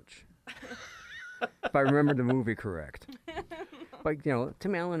football coach. If I remember the movie correct. But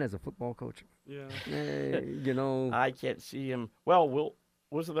Tim Allen as a football coach. Yeah. I can't see him. Well,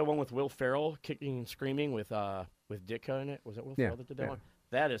 was it the one with Will Ferrell kicking and screaming with Ditka in it? Was it Will Ferrell that did that yeah. one?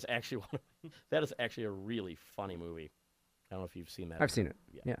 That is actually that is actually a really funny movie. I don't know if you've seen that. I've seen it.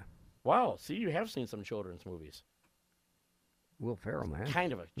 Yeah. Wow. See, you have seen some children's movies. Will Ferrell, man.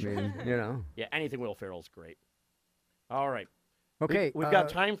 Kind of a. I mean, Yeah, anything Will Ferrell's great. All right. Okay. We've got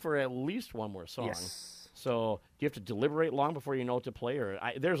time for at least one more song. Yes. So do you have to deliberate long before you know what to play, or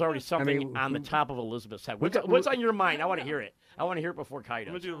there's already something on the top of Elizabeth's head? What's on your mind? I want to hear it. I want to hear it before Kai I'm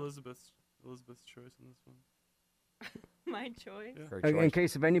gonna does. do Elizabeth's choice in this one. My choice. Yeah. Her In choice.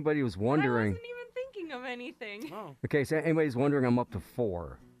 case if anybody was wondering, I wasn't even thinking of anything. Oh, in case anybody's wondering, I'm up to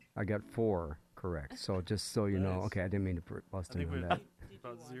 4. I got 4 correct. So just so you know. Nice. Okay, I didn't mean to bust I think in on we that.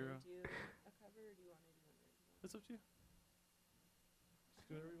 about 0. It's up to you. Just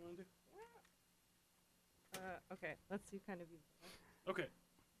do whatever you want to do. Okay, let's do kind of evil. Okay,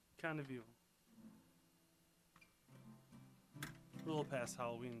 kind of evil. A little past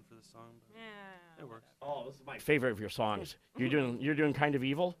Halloween for the song, but Yeah. it works. Oh, this is my favorite of your songs. You're doing Kind of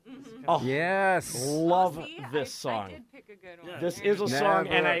Evil. Mm-hmm. Oh, Yes. love See, this I song. did pick a good one. Yeah. This There is a you go. song,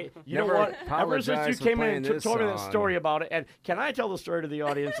 and you know never what? Ever since you apologize for came in playing and this told me that song. story about it, and can I tell the story to the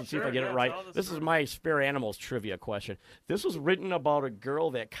audience and see if I Sure, get yeah, it right? tell the This is story. my Spare Animals trivia question. This was written about a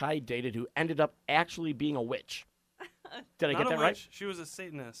girl that Kai dated who ended up actually being a witch. Did I Not get a that witch. right? She was a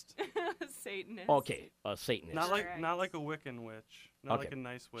Satanist. Satanist. Okay, a Satanist. Not like a Wiccan witch. Not Okay. like a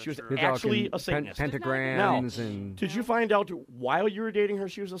nice witch. She was or You're actually talking a Satanist. Pentagrams and Did you find out while you were dating her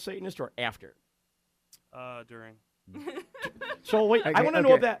she was a Satanist or after? during. So wait, I want to know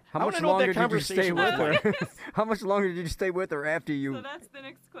Okay, what that. How I much want to know what longer that did you stay conversation with was her? like. How much longer did you stay with her after you? So that's the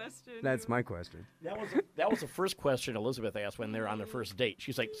next question. That's my question. That was the first question Elizabeth asked when they were on their first date.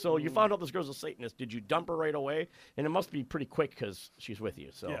 She's like, "So you found out this girl's a Satanist? Did you dump her right away?" And it must be pretty quick because she's with you.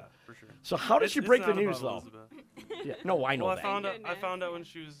 So Yeah, for sure. So how did It's- she it's break the not news about though? Elizabeth. Yeah, no, I know Well, that. I found out when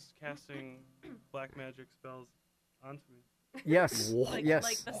she was casting black magic spells onto me. Yes. Like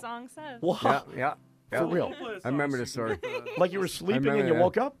yes. the song says. What? Yeah. Yeah. For yeah. real? We'll play a I song remember so the you can story. get the- Like you were sleeping remember and you that.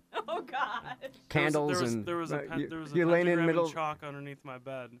 woke up? Oh God. Candles there and was a pentagram you're laying in the and middle. chalk underneath my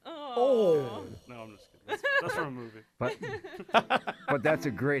bed. Oh. No, I'm just kidding. That's from a movie. But that's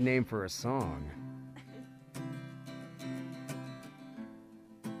a great name for a song.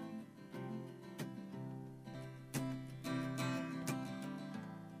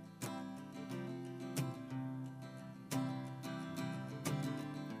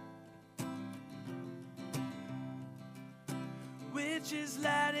 Witches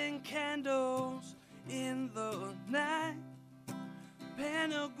lighting candles in the night,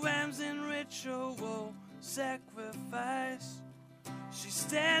 pentagrams and ritual sacrifice. She's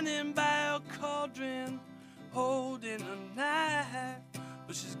standing by a cauldron holding a knife,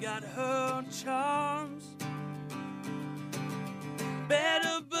 but she's got her charms.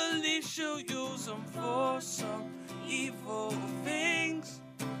 Better believe she'll use them for some evil things.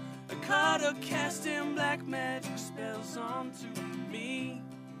 I caught her casting black magic spells onto me,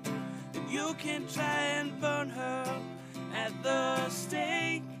 and you can try and burn her at the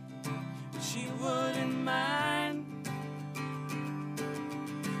stake. She wouldn't mind.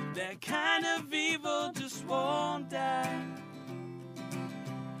 That kind of evil just won't die.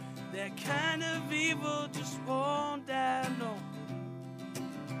 That kind of evil just won't die, no.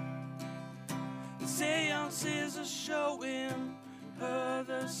 The seances are showing her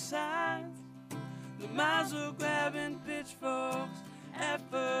the signs. The miles are grabbing pitchforks at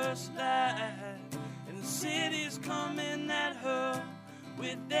first light. And the city's coming at her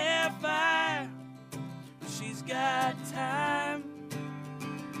with their fire. But she's got time.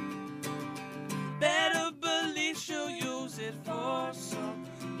 Better believe she'll use it for some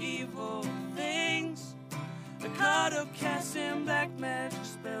evil things. I caught her casting black magic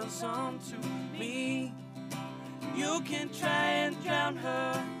spells onto me. You can try and drown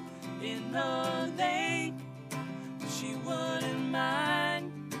her in a lake, but she wouldn't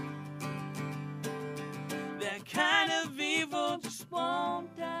mind. That kind of evil just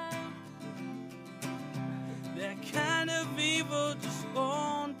won't die. That kind of evil just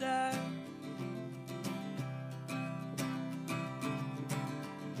won't die.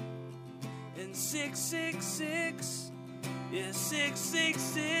 And 666, yeah,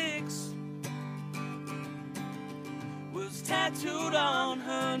 666 was tattooed on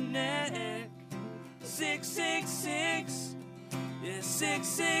her neck. 666, yeah,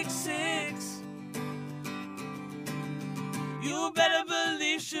 666. You better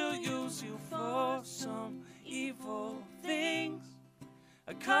believe she'll use you for some evil things.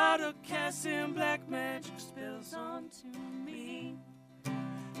 I caught her casting black magic spells onto me.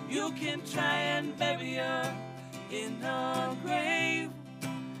 You can try and bury her in a grave.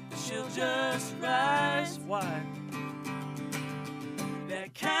 She'll just rise. Why?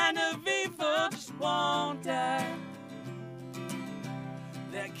 That kind of evil just won't die.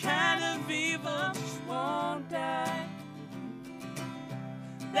 That kind of evil just won't die.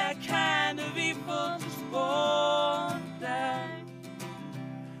 That kind of evil just won't die.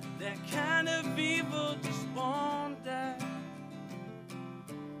 That kind of evil just won't die.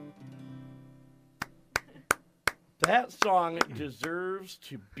 That song deserves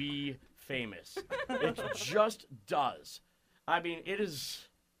to be famous. It just does. I mean, it is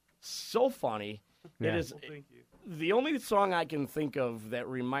so funny. Yeah. It is. Well, thank you. The only song I can think of that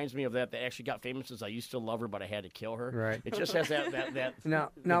reminds me of that actually got famous is "I Used to Love Her, But I Had to Kill Her." Right. It just has that.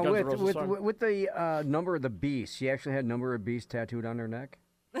 Now, the Guns N' with Roses with song. with the number of the beast, she actually had number of beast tattooed on her neck.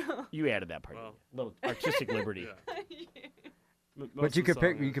 You added that part. Well. Little artistic liberty. But you could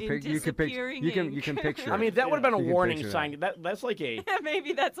pick. You could pick. You could pick. You can. You can picture. I mean, that would have been a You can warning picture sign. That's like a.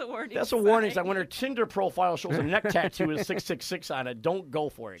 Maybe that's a warning. That's a warning sign. When her Tinder profile shows a neck tattoo with 666 on it, don't go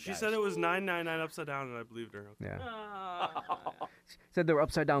for it, She guys. said it was 999 upside down, and I believed her. Yeah. Aw. Said they were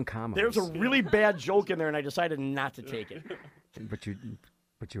upside down commas. There's a really bad joke in there, and I decided not to take it.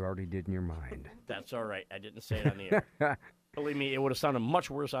 But you already did in your mind. That's all right. I didn't say it on the air. Believe me, it would have sounded much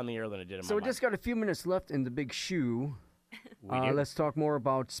worse on the air than it did in So my we mind. just got a few minutes left in the big shoe. We do. Let's talk more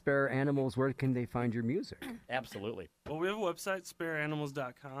about Spare Animals. Where can they find your music? Absolutely. Well, we have a website,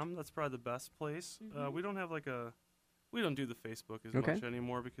 spareanimals.com. That's probably the best place. We don't have we don't do the Facebook as Okay. much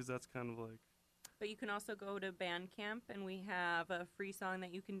anymore because that's kind of like. But you can also go to Bandcamp, and we have a free song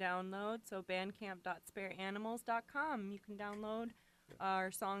that you can download. So bandcamp.spareanimals.com. You can download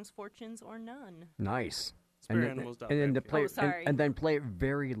our songs, Fortunes or None. Nice. Spareanimals.com. And then to play, Oh, sorry. and then play it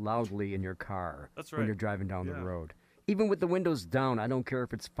very loudly in your car. That's when right. you're driving down the Yeah. road. Even with the windows down, I don't care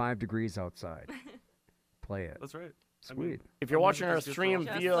if it's 5 degrees outside. Play it. That's right. Sweet. If you're watching our music's good for stream all.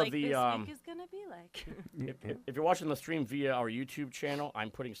 Just via like the this week is going to be like. if you're watching the stream via our YouTube channel,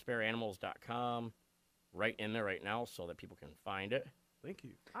 I'm putting spareanimals.com right in there right now so that people can find it. Thank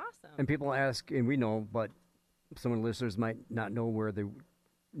you. Awesome. And people ask, and we know, but some of the listeners might not know where the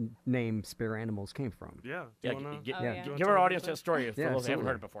name Spare Animals came from. Yeah. Yeah, Do you wanna, g- Oh, yeah. give our audience that story for Yeah, those who haven't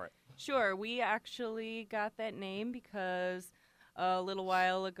heard absolutely. it before. Sure. We actually got that name because a little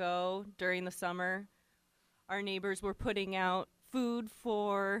while ago during the summer, our neighbors were putting out food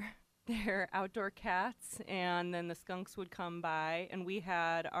for their outdoor cats, and then the skunks would come by, and we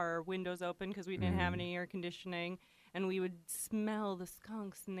had our windows open because we didn't have any air conditioning, and we would smell the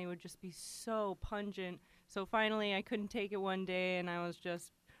skunks, and they would just be so pungent. So finally, I couldn't take it one day, and I was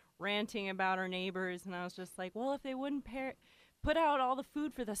just ranting about our neighbors, and I was just like, well, if they wouldn't put out all the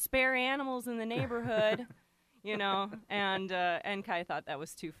food for the spare animals in the neighborhood, you know, and Kai thought that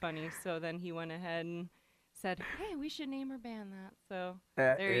was too funny, so then he went ahead and said, hey, we should name our band that. So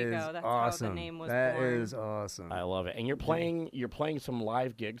That there you is go. That's awesome. how the name was That born. is awesome. I love it. And you're playing some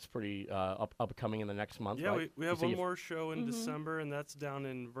live gigs pretty upcoming in the next month, Yeah, right? we have You say one you- more show in December, and that's down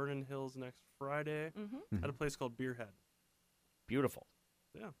in Vernon Hills next Friday at a place called Beerhead. Beautiful.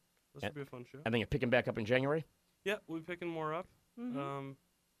 Yeah, that should be a fun show. And then you're picking back up in January? Yeah, we'll be picking more up.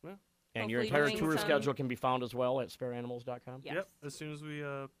 And your Hopefully entire doing tour some- schedule can be found as well at spareanimals.com? Yes. Yep, as soon as we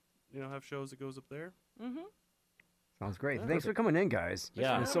have shows that goes up there. Mm-hmm. Sounds great. Thanks for coming in, guys.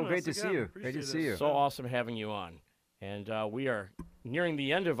 Yeah. It's so great to Again, see you. appreciate Great to it. see you. So awesome having you on. And we are nearing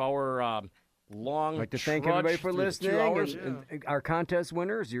the end of our long I'd like to thank trudge everybody for through the listening. 2 hours. And our contest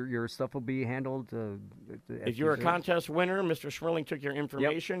winners, your stuff will be handled. If you're a contest winner, Mr. Schmerling took your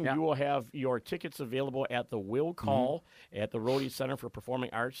information. Yep. You will have your tickets available at the Will Call at the Rhodey Center for Performing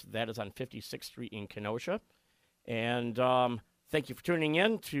Arts. That is on 56th Street in Kenosha. And thank you for tuning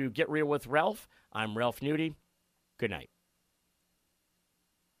in to Get Real with Ralph. I'm Ralph Nudie. Good night.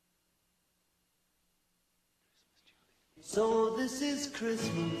 So this is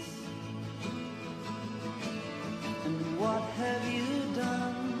Christmas, and what have you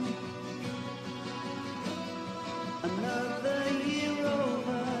done? Another year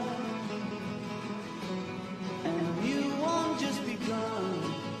over, and you won't just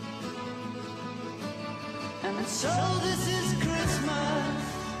begun. And so this is Christmas.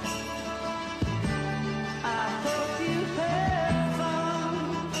 I hope you had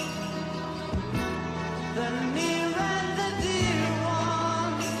fun. The near and the dear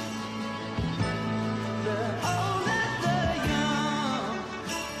ones, the old and the young.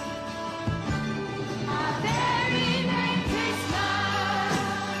 A very Merry Christmas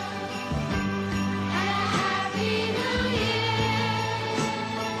and a Happy New Year.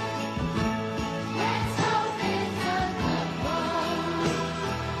 Let's hope it's a good one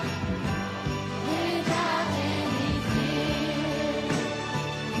without any fear.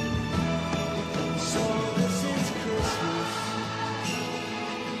 So this is Christmas,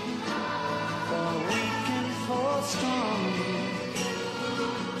 for weak and for strong,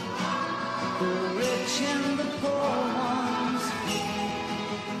 the rich and the poor ones.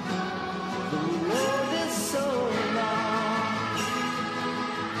 The road is so long,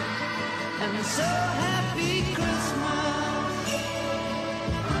 and so